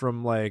one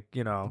from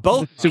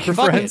both Super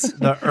Fuck Friends? it.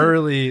 the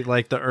early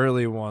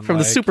one From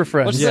the Super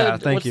Friends. What's Yeah,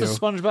 the, thank what's you. the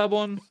SpongeBob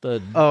one?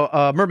 The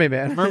Mermaid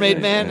Man. Mermaid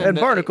Man and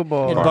Barnacle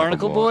Boy. and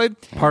Barnacle Boy.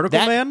 Particle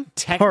That Man.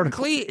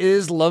 technically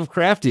is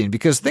Lovecraftian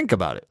because think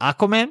about it.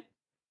 Aquaman,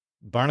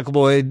 Barnacle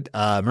Boy,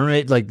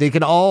 Mermaid, like they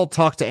can all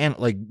talk to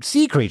like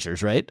sea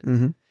creatures, right?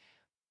 Mm-hmm.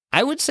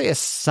 I would say a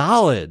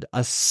solid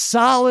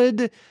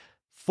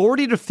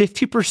 40 to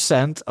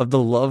 50% of the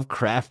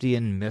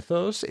Lovecraftian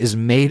mythos is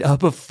made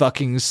up of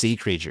fucking sea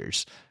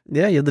creatures.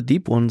 Yeah, you have the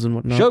deep ones and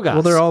whatnot. Shogoths.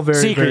 Well, they're all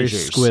very, sea very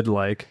creatures.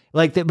 squid-like.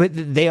 Like, but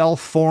they all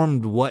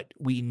formed what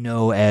we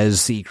know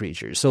as sea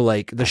creatures. So,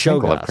 like the I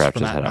think Shogoths Lovecraft from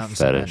just had a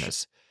Mountains of fetish.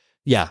 Madness.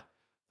 Yeah.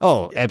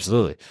 Oh,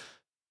 absolutely.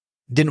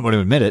 Didn't want to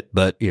admit it,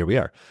 but here we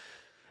are.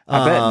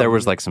 I bet there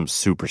was like some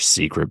super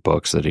secret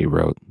books that he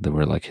wrote that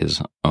were like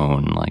his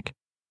own like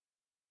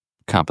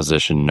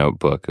composition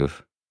notebook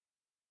of.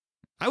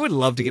 I would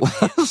love to get.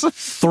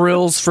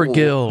 Thrills for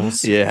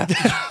gills. Yeah.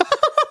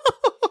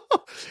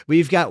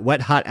 We've got Wet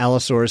Hot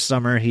Allosaurus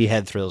Summer. He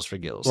had Thrills for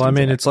Gills. Well, I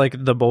mean, it's like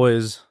the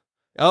boys.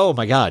 Oh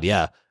my god,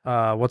 yeah.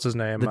 What's his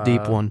name? The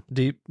deep one.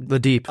 Deep. The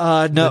deep.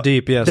 No, The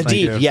deep. Yes. the thank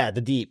deep, you. yeah, the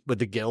deep with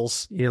the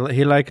gills. He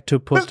liked to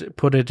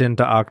put it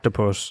into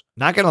octopus.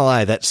 Not gonna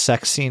lie, that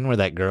sex scene where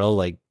that girl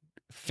like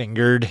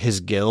fingered his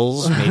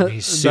gills made me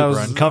That super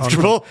was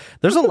uncomfortable.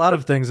 There's a lot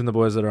of things in the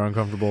boys that are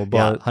uncomfortable,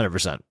 Yeah, but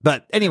 100%.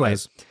 But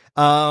anyways,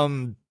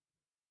 where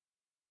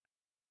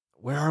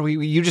are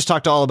we? You just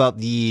talked all about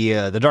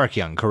the Dark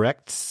Young,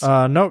 correct?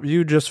 nope,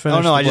 you just finished.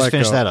 Oh no, I just Black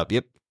finished Goat. that up.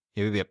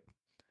 Yep.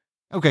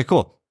 Okay,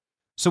 cool.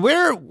 So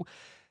where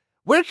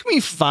can we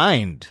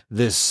find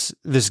this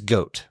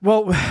goat?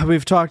 Well,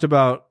 we've talked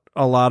about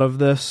a lot of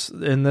this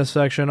in this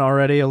section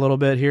already, a little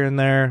bit here and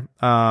there.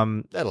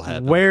 That'll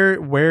happen.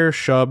 Where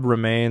Shub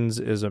remains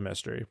is a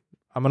mystery.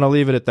 I'm going to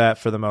leave it at that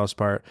for the most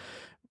part.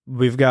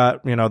 We've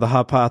got the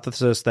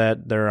hypothesis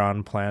that they're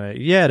on planet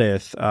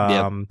Yedith.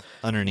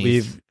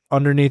 Underneath.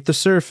 Underneath the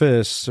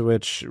surface,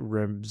 which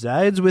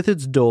resides with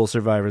its Dole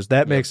survivors.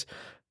 That makes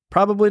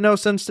probably no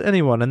sense to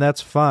anyone, and that's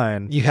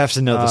fine. You have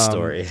to know the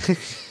story.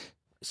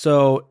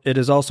 So it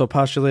is also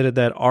postulated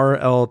that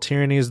R.L.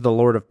 Tierney's The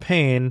Lord of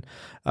Pain,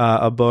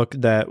 a book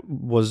that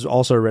was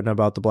also written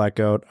about the Black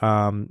Goat,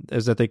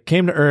 is that they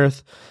came to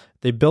Earth,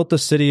 they built the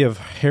city of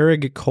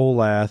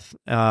Herrig-Kolath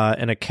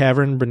in a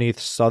cavern beneath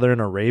southern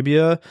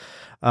Arabia,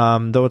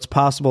 though it's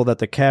possible that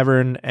the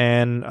cavern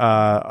and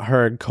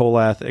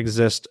Herrig-Kolath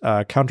exist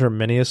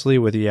conterminiously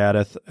with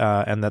Yadith,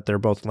 and that they're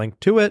both linked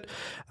to it.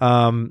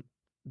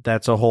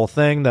 That's a whole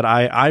thing that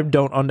I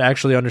don't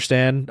actually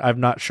understand. I'm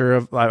not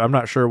sure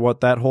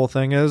what that whole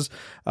thing is.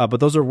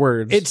 But those are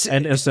words. It's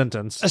and a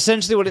sentence.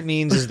 Essentially, what it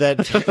means is that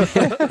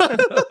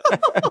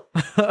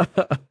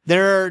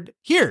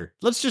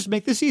let's just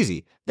make this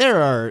easy.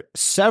 There are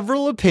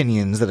several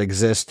opinions that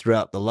exist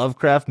throughout the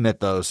Lovecraft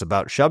mythos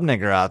about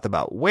Shub-Niggurath,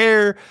 about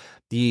where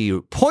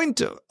the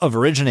point of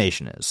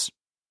origination is.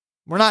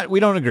 We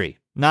don't agree.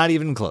 Not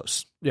even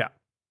close. Yeah.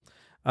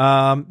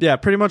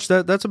 Pretty much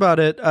that's about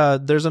it.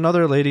 There's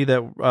another lady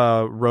that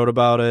wrote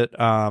about it,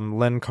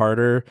 Lynn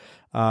Carter,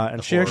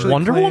 and she actually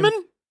Wonder claimed-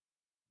 Woman?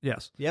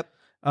 Yes. Yep.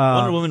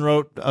 Wonder Woman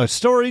wrote a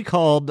story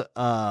called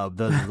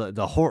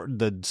the horror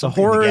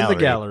in the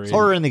gallery.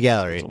 Horror in the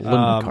gallery.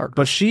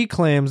 But she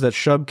claims that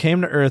Shub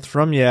came to Earth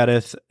from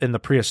Yadith in the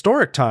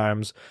prehistoric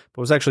times,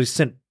 but was actually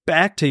sent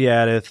back to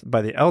Yadith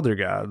by the Elder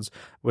Gods,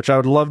 which I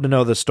would love to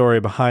know the story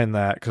behind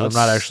that, because I'm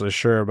not actually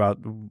sure about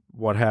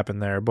what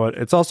happened there. But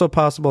it's also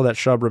possible that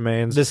Shub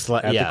remains at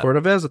the Court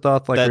of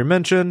Azathoth, like we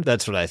mentioned.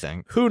 That's what I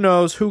think. Who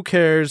knows? Who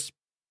cares?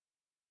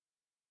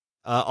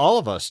 All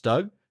of us,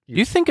 Doug. Do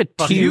you think a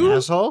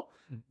asshole?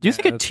 Do you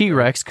think a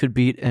T-Rex could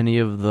beat any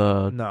of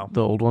the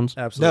old ones?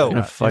 Absolutely No.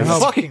 not. Fight.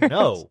 Fucking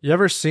no. You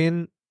ever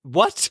seen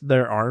What?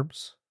 their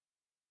arms?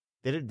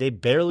 They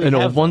barely An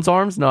have old one's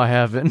arms? No, I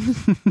haven't.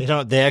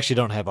 They actually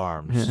don't have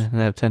arms. Yeah,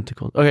 they have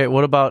tentacles. Okay,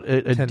 what about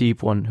a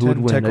deep one? Who would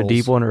win, a tentacles.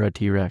 deep one or a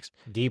T-Rex?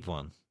 Deep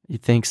one. You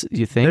think?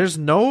 There's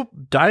no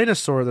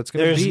dinosaur that's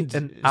going to There's beat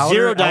an outer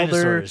zero elder.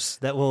 dinosaurs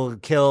that will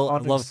kill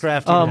On-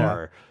 Lovecraftian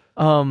horror.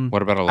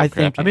 What about a I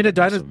think- Lovecraftian? I mean, a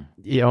dinosaur.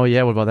 Yeah, oh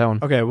yeah, what about that one?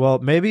 Okay, well,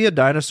 maybe a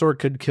dinosaur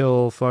could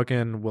kill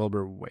fucking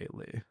Wilbur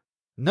Whateley.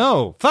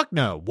 No. Fuck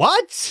no.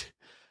 What?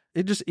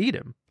 It'd just eat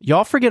him.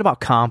 Y'all forget about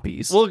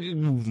compies. Well,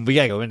 we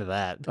gotta go into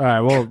that. All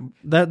right, well,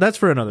 that's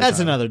for another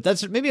time.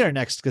 That's maybe our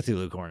next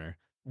Cthulhu corner.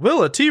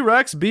 Will a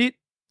T-Rex beat?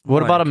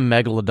 What about a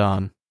blank?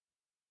 megalodon?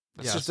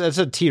 That's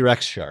a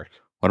T-Rex shark.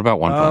 What about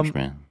One Punch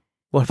Man?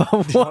 What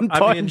about One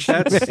I mean, Punch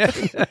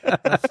that's- Man?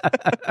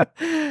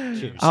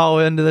 I'll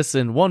end this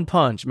in One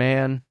Punch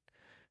Man.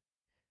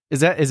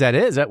 Is that it?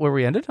 Is that where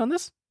we ended on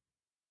this?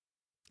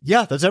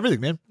 Yeah, that's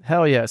everything, man.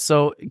 Hell yeah.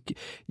 So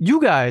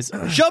you guys,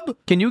 Shub.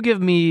 can you give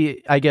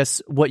me, I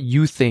guess, what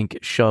you think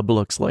Shub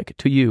looks like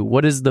to you?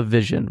 What is the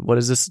vision? What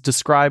is this?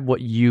 Describe what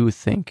you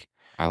think.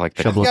 I like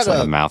that. Shub looks like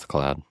like a mouth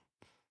cloud.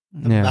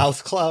 Yeah.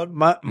 Mouth cloud.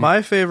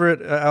 My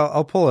favorite,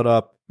 I'll pull it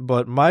up,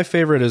 but my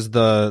favorite is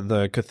the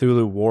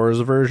Cthulhu Wars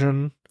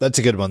version. That's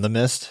a good one. The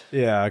Mist.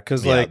 Yeah,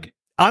 because Yeah. like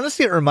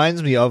Honestly, it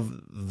reminds me of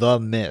The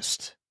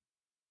Mist.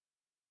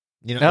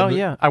 You know? Oh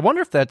yeah, I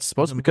wonder if that's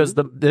supposed to because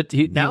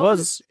he Now-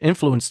 was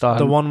influenced on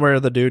the one where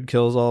the dude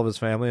kills all of his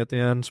family at the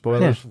end.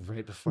 Spoilers.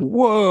 Right before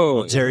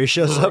Whoa. Terry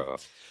shows up.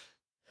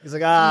 He's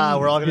like,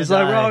 we're all gonna He's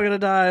die. like, we're all gonna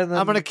die. And then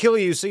I'm gonna kill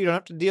you so you don't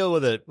have to deal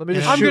with it. Let me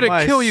just I'm shoot gonna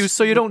my kill you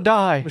so you don't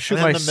die. shoot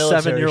And then my the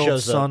military 7-year-old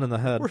shows up. son in the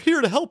head. We're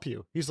here to help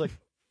you. He's like,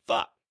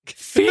 fuck.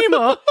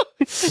 FEMA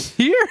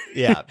here.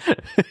 Yeah,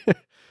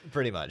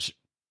 pretty much.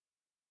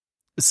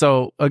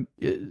 So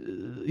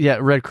yeah,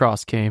 Red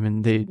Cross came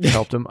and they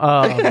helped him.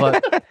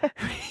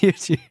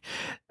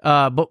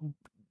 But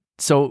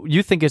so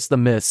you think it's the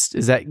Mist?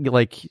 Is that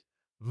like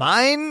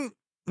Mine.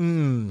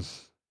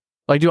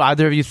 like do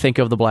either of you think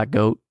of the Black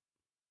Goat?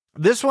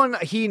 This one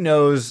he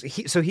knows.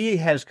 So he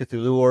has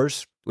Cthulhu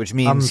Wars, which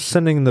means I'm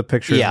sending the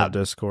picture Yeah. in the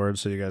Discord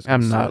so you guys can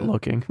I'm see not it.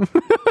 looking.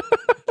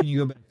 Can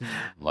you go back?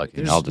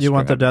 Lucky. I'll You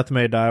want the describe. Death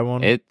May Die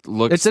one? It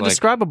looks It's like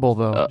indescribable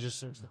though. Just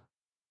search that.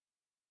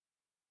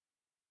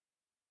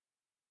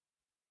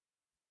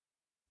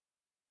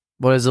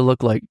 What does it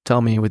look like?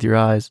 Tell me with your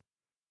eyes.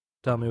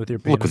 Tell me with your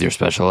look with your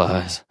special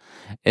eyes.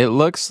 It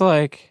looks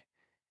like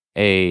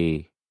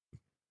a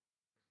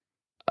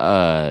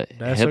That's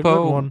a hippo.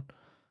 good one.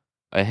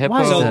 A hippo.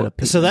 Why is that a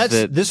piece? So that's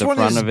the- this the one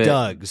front is of it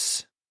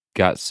Doug's.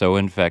 got so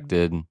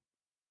infected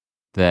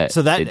that,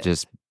 So that- it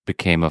just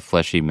became a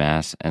fleshy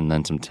mass, and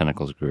then some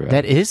tentacles grew out.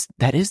 That is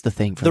the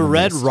thing from The the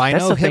red Mist. That's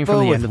rhino the thing from hippo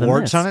the end with of the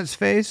warts Mist. on its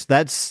face.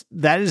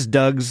 That is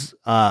Doug's.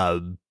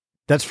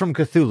 That's from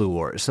Cthulhu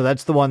Wars. So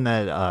that's the one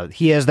that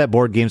he has that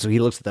board game. So he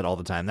looks at that all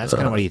the time. That's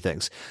kind of what he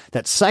thinks.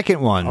 That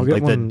second one, I'll get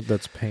like one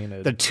that's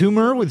painted. the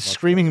tumor with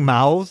screaming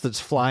mouths that's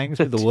flying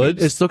through the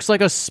woods. It looks like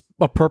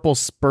a purple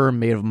sperm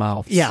made of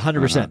mouths. Yeah,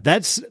 100%.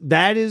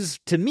 That is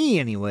to me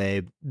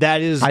anyway.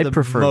 That is I the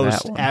prefer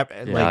most. that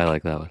one. Yeah, I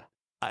like that one.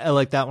 I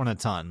like that one a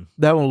ton.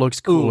 That one looks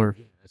cooler.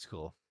 Ooh, that's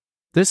cool.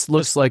 This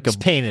looks like It's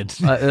painted.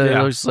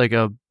 it looks like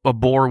a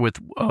boar with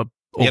a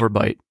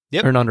overbite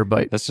Yep. or an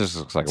underbite. This just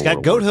looks like It's a got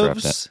World goat of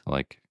Warcraft, hooves.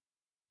 like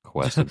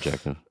quest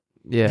objective.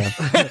 Yeah.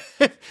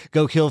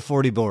 Go kill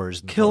 40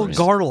 boars. Kill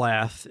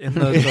Garlath in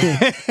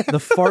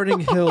the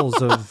farting hills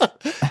of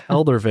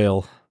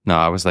Eldervale. No,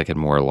 I was thinking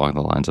more along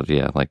the lines of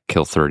like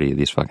kill 30 of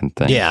these fucking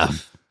things. Yeah.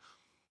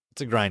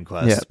 It's a grind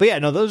quest. Yeah. But yeah,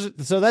 no,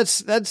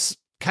 that's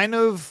kind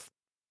of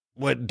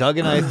what Doug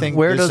and I think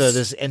Where this, does-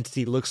 this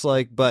entity looks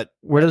like, but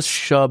Where does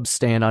Shub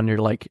stand on your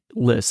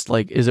list?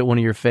 Like, is it one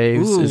of your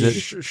faves? Ooh, Is it?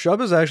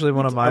 Shub is actually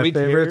one of my Are we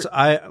favorites.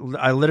 I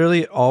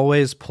literally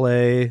always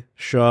play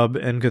Shub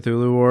in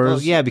Cthulhu Wars.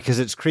 well, yeah, because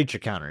it's creature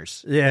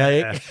counters.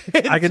 Yeah,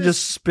 Like, I can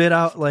just spit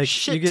out like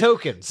shit you get,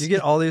 tokens. You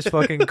get all these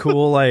fucking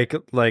cool I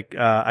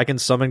can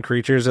summon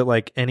creatures at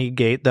like any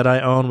gate that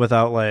I own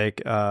without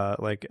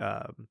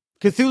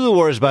Cthulhu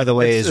Wars, by the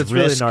way, it's is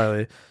really Risk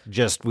gnarly.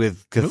 just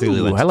with Cthulhu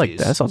Ooh, I like entities.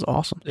 that. That sounds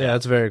awesome. Yeah,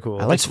 it's very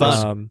cool. I like It's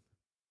fun.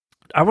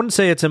 I wouldn't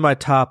say it's in my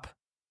top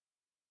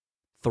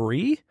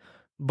 3,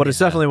 but it's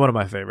Yeah. definitely one of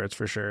my favorites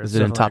for sure. Is It's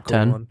it in definitely top a cool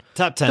 10? one.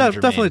 Top 10 for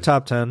me. Definitely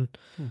top 10.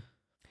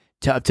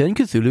 Top 10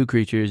 Cthulhu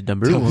creatures,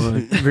 number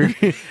 1. Number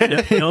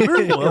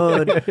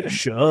 1,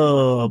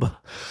 Shub.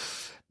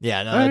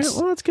 Yeah, no, All right, it's,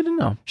 well, that's good to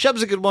know.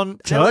 Shub's a good one.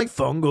 I Chud like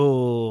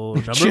Fungal.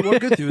 Number 1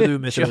 Cthulhu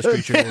mythos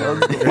creature.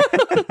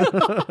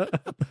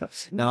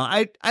 No,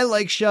 I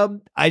like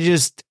Shub.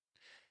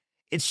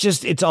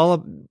 It's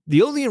all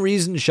the only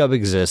reason Shub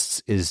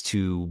exists is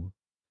to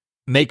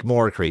make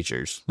more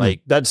creatures.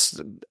 Like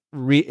that's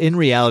in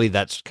reality,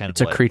 that's kind of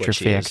It's a creature what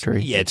she is.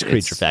 factory. Yeah, it's a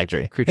creature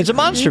factory. Creature It's a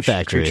monster creation.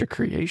 factory. Creature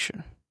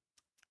creation.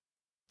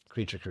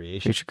 Creature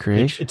creation. Creature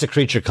creation. It's a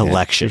creature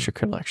collection. Creature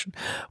collection.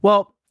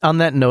 Well, on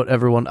that note,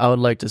 everyone, I would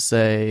like to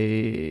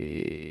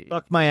say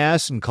Fuck my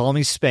ass and call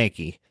me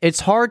Spanky. it's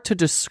hard to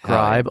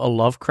describe a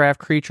Lovecraft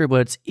creature, but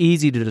it's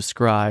easy to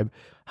describe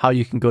how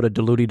you can go to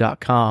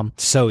DLUTI.com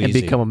So and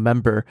easy. become a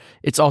member.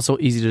 It's also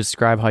easy to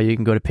describe how you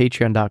can go to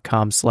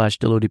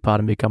patreon.com/DLUTIPod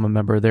and become a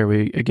member. There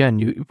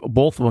you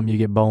both of them, you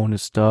get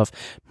bonus stuff,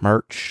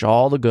 merch,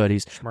 all the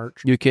goodies.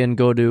 Merch. You can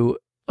go to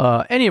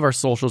any of our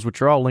socials,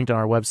 which are all linked on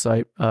our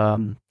website.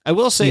 I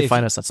will say, You can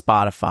find us on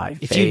Spotify,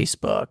 if you-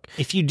 Facebook.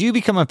 if you do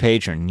become a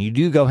patron, you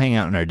do go hang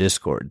out in our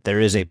Discord, there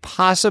is a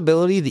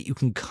possibility that you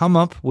can come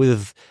up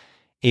with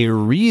a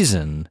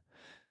reason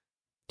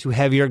to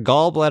have your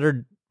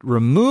gallbladder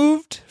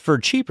removed for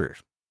cheaper.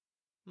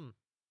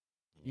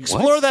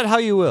 Explore that how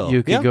you will.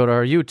 You can go to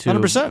our YouTube.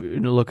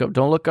 100%.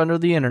 Don't look under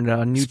the internet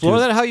on YouTube. Explore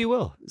that how you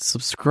will.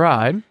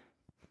 Subscribe.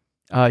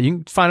 You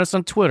can find us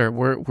on Twitter.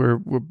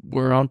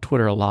 We're on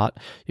Twitter a lot.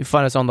 You can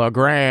find us on the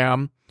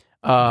gram.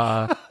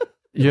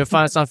 You can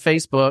find us on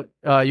Facebook.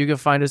 You can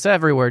find us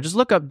everywhere. Just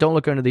look up Don't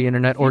Look Under the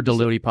Internet or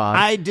DLUTI Pod.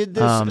 I did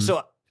this.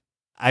 So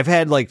I've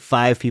had like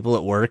 5 people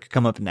at work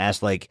come up and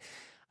ask, like,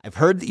 I've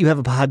heard that you have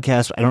a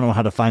podcast. I don't know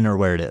how to find or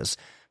where it is.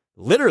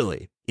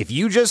 Literally, if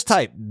you just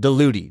type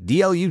DLUTI,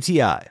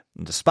 DLUTI,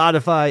 into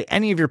Spotify,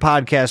 any of your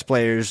podcast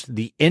players,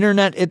 the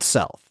internet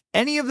itself,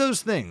 any of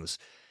those things,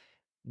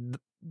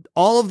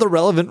 all of the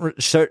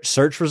relevant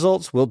search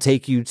results will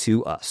take you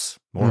to us,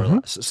 more or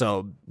less.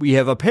 So we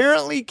have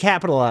apparently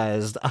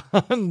capitalized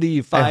on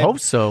the 5. I hope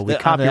so. We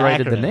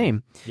copyrighted the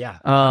name. Yeah,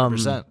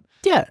 100%.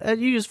 Yeah,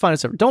 you just find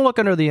us. Don't look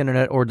under the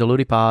internet or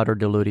DLUTIPod or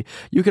DLUTI.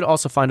 You can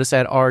also find us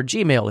at our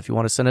Gmail if you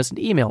want to send us an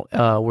email.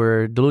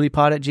 We're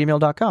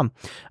DLUTIPod@gmail.com.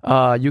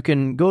 You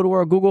can go to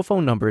our Google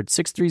phone number. It's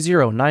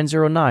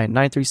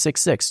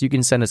 630-909-9366. You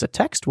can send us a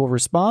text. We'll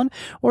respond.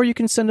 Or you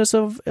can send us a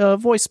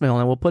voicemail,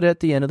 and we'll put it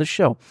at the end of the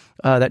show.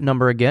 That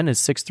number again is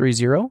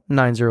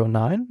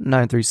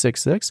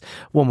 630-909-9366.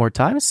 One more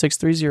time,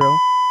 630.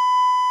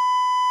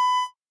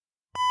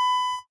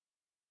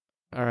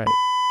 All right.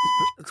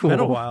 It's been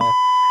a while.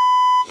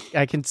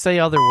 I can say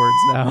other words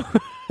now.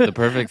 The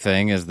perfect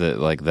thing is that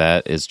like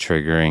that is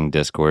triggering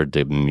Discord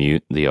to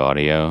mute the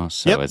audio,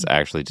 so it's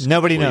actually just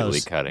Nobody completely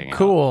knows. cutting out.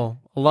 Cool.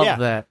 Love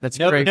that. That's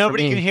great.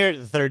 Nobody for me. can hear it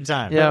the third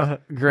time. Yeah,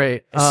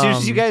 great. As soon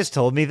as you guys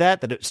told me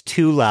that it was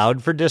too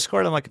loud for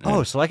Discord, I'm like,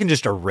 oh, so I can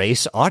just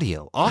erase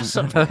audio.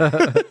 Awesome.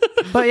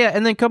 But yeah,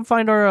 and then come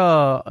find our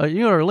our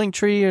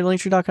Linktree or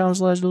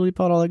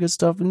linktree.com/DLUTIPod, all that good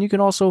stuff. And you can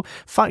also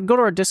go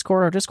to our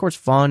Discord. Our Discord's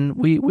fun.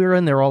 We're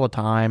in there all the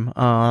time.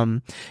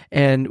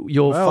 And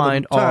you'll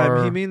find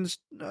our. He means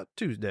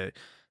Tuesday.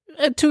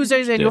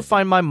 Tuesdays, and you'll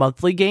find my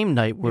monthly game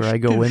night where I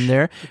go in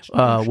there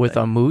with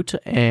a Moot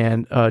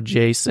and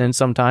Jason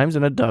sometimes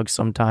and a Doug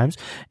sometimes,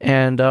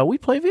 and we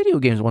play video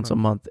games once a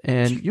month,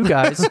 and you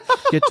guys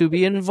get to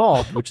be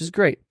involved, which is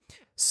great.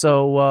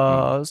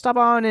 So stop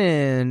on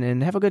in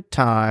and have a good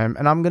time.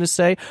 And I'm gonna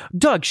say,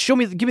 Doug, give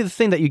me the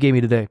thing that you gave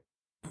me today.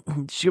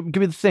 Give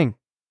me the thing.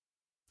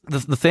 The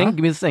thing. Huh?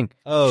 Give me the thing.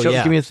 Oh,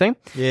 yeah. Give me the thing.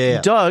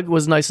 Yeah. Doug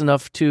was nice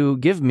enough to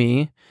give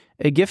me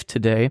a gift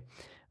today.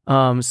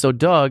 So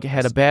Doug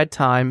had a bad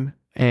time,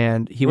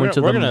 and we're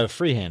gonna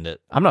freehand it.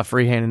 I'm not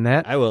freehanding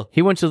that. I will.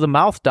 He went to the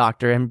mouth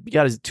doctor and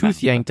got his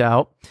tooth yanked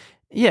out.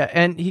 Yeah,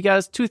 and he got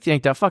his tooth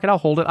yanked out. Fuck it, I'll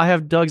hold it. I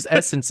have Doug's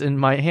essence in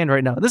my hand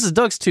right now. This is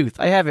Doug's tooth.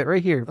 I have it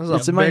right here.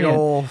 It's in my hand.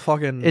 Old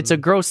fucking. It's a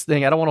gross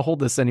thing. I don't want to hold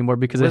this anymore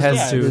because it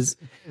has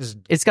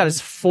it's got his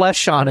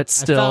flesh on it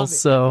still.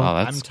 So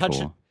that's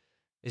touching. cool.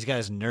 He's got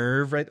his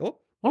nerve right. Oh,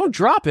 don't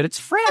drop it. It's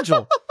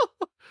fragile.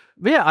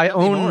 But yeah, I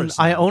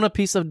own a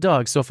piece of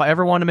Doug. So if I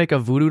ever want to make a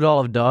voodoo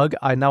doll of Doug,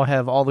 I now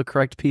have all the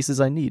correct pieces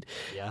I need.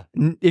 Yeah.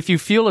 If you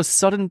feel a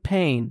sudden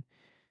pain,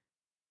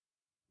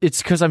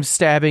 it's because I'm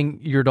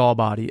stabbing your doll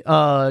body.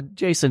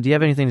 Jason, do you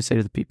have anything to say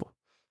to the people?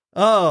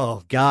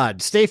 Oh,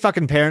 God. Stay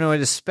fucking paranoid,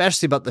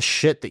 especially about the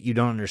shit that you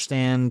don't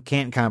understand,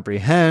 can't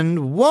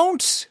comprehend,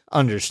 won't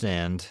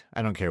understand.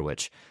 I don't care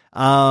which.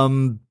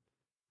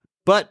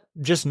 But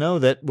just know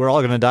that we're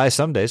all going to die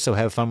someday, so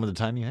have fun with the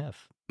time you have.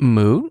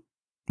 Moot?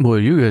 What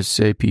do you guys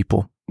say,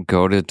 people?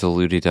 Go to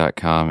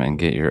DLUTI.com and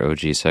get your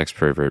OG sex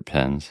pervert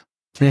pens.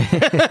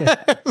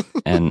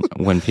 And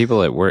when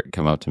people at work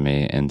come up to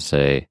me and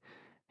say,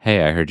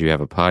 hey, I heard you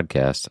have a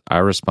podcast, I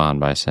respond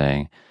by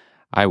saying,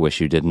 I wish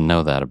you didn't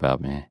know that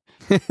about me.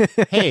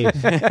 Hey,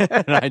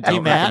 I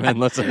don't recommend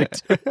listening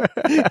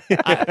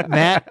to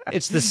Matt,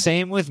 it's the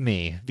same with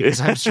me because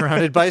I'm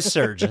surrounded by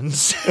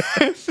surgeons.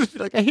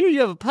 Like, I hear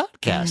you have a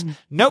podcast.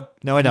 Nope.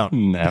 No, I don't.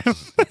 No.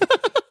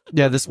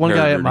 Yeah, this one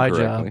guy at my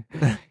job.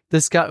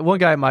 One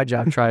guy at my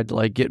job tried to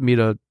like get me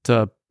to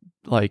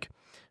like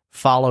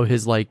follow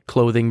his like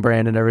clothing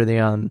brand and everything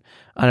on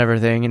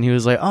everything, and he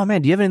was like, "Oh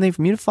man, do you have anything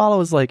for me to follow?" I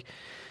was like,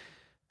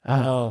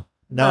 "No,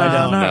 I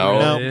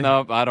don't.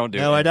 No, I don't do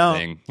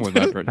anything with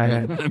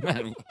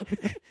my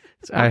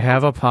I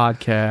have a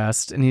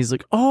podcast," and he's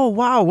like, "Oh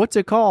wow, what's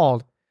it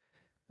called?"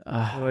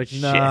 You're like,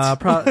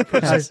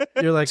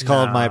 it's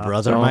called My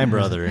Brother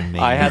and Me.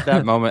 I had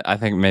that moment. I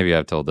think maybe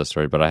I've told this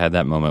story, but I had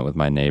that moment with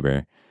my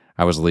neighbor.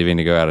 I was leaving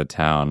to go out of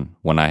town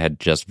when I had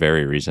just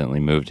very recently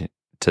moved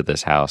to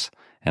this house,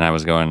 and I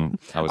was going.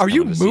 Are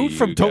you moved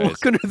from Don't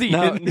Look Under the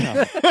Inn?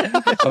 No.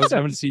 I was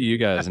coming to see you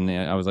guys, and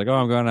I was like, "Oh,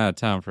 I'm going out of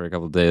town for a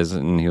couple of days,"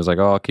 and he was like,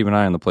 "Oh, I'll keep an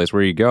eye on the place.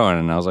 Where are you going?"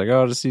 And I was like,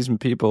 "Oh, to see some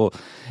people,"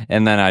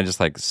 and then I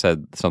just like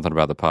said something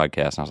about the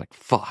podcast, and I was like,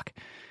 "Fuck."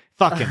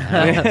 Fucking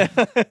hell.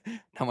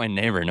 Now my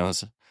neighbor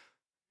knows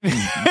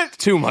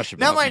too much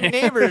about Now my me.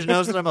 neighbor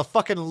knows that I'm a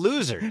fucking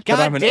loser. God But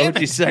I'm an damn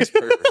OG it. sex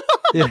pervert.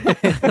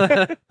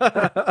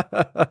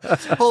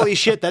 Holy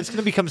shit, that's going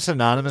to become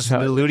synonymous with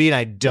DLUTI, and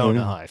I don't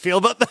know how I feel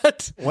about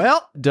that.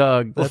 well,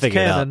 Doug, We'll figure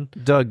it canon.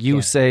 Doug,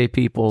 you say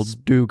people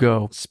do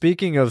go.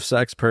 Speaking of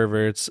sex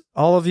perverts,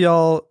 all of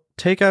y'all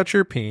take out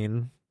your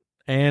peen,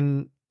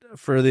 and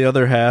for the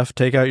other half,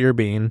 take out your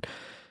bean.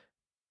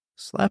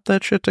 Slap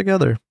that shit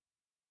together.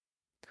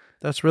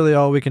 That's really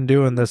all we can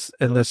do in this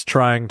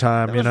trying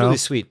time. That was really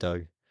sweet,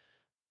 Doug.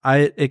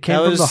 It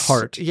came from the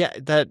heart. Yeah,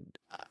 that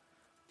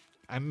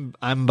I'm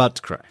about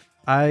to cry.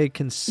 I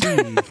can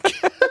see.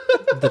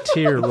 the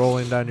tear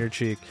rolling down your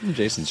cheek.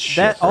 Jason's shit.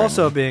 That right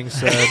also now. being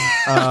said,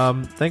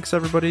 thanks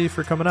everybody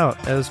for coming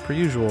out as per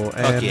usual,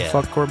 and yeah.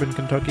 fuck Corbin,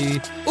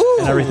 Kentucky, Ooh.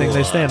 and everything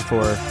they stand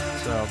for.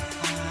 So,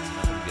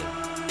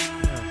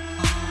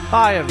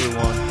 Bye,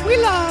 everyone. We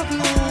love you.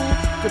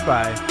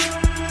 goodbye.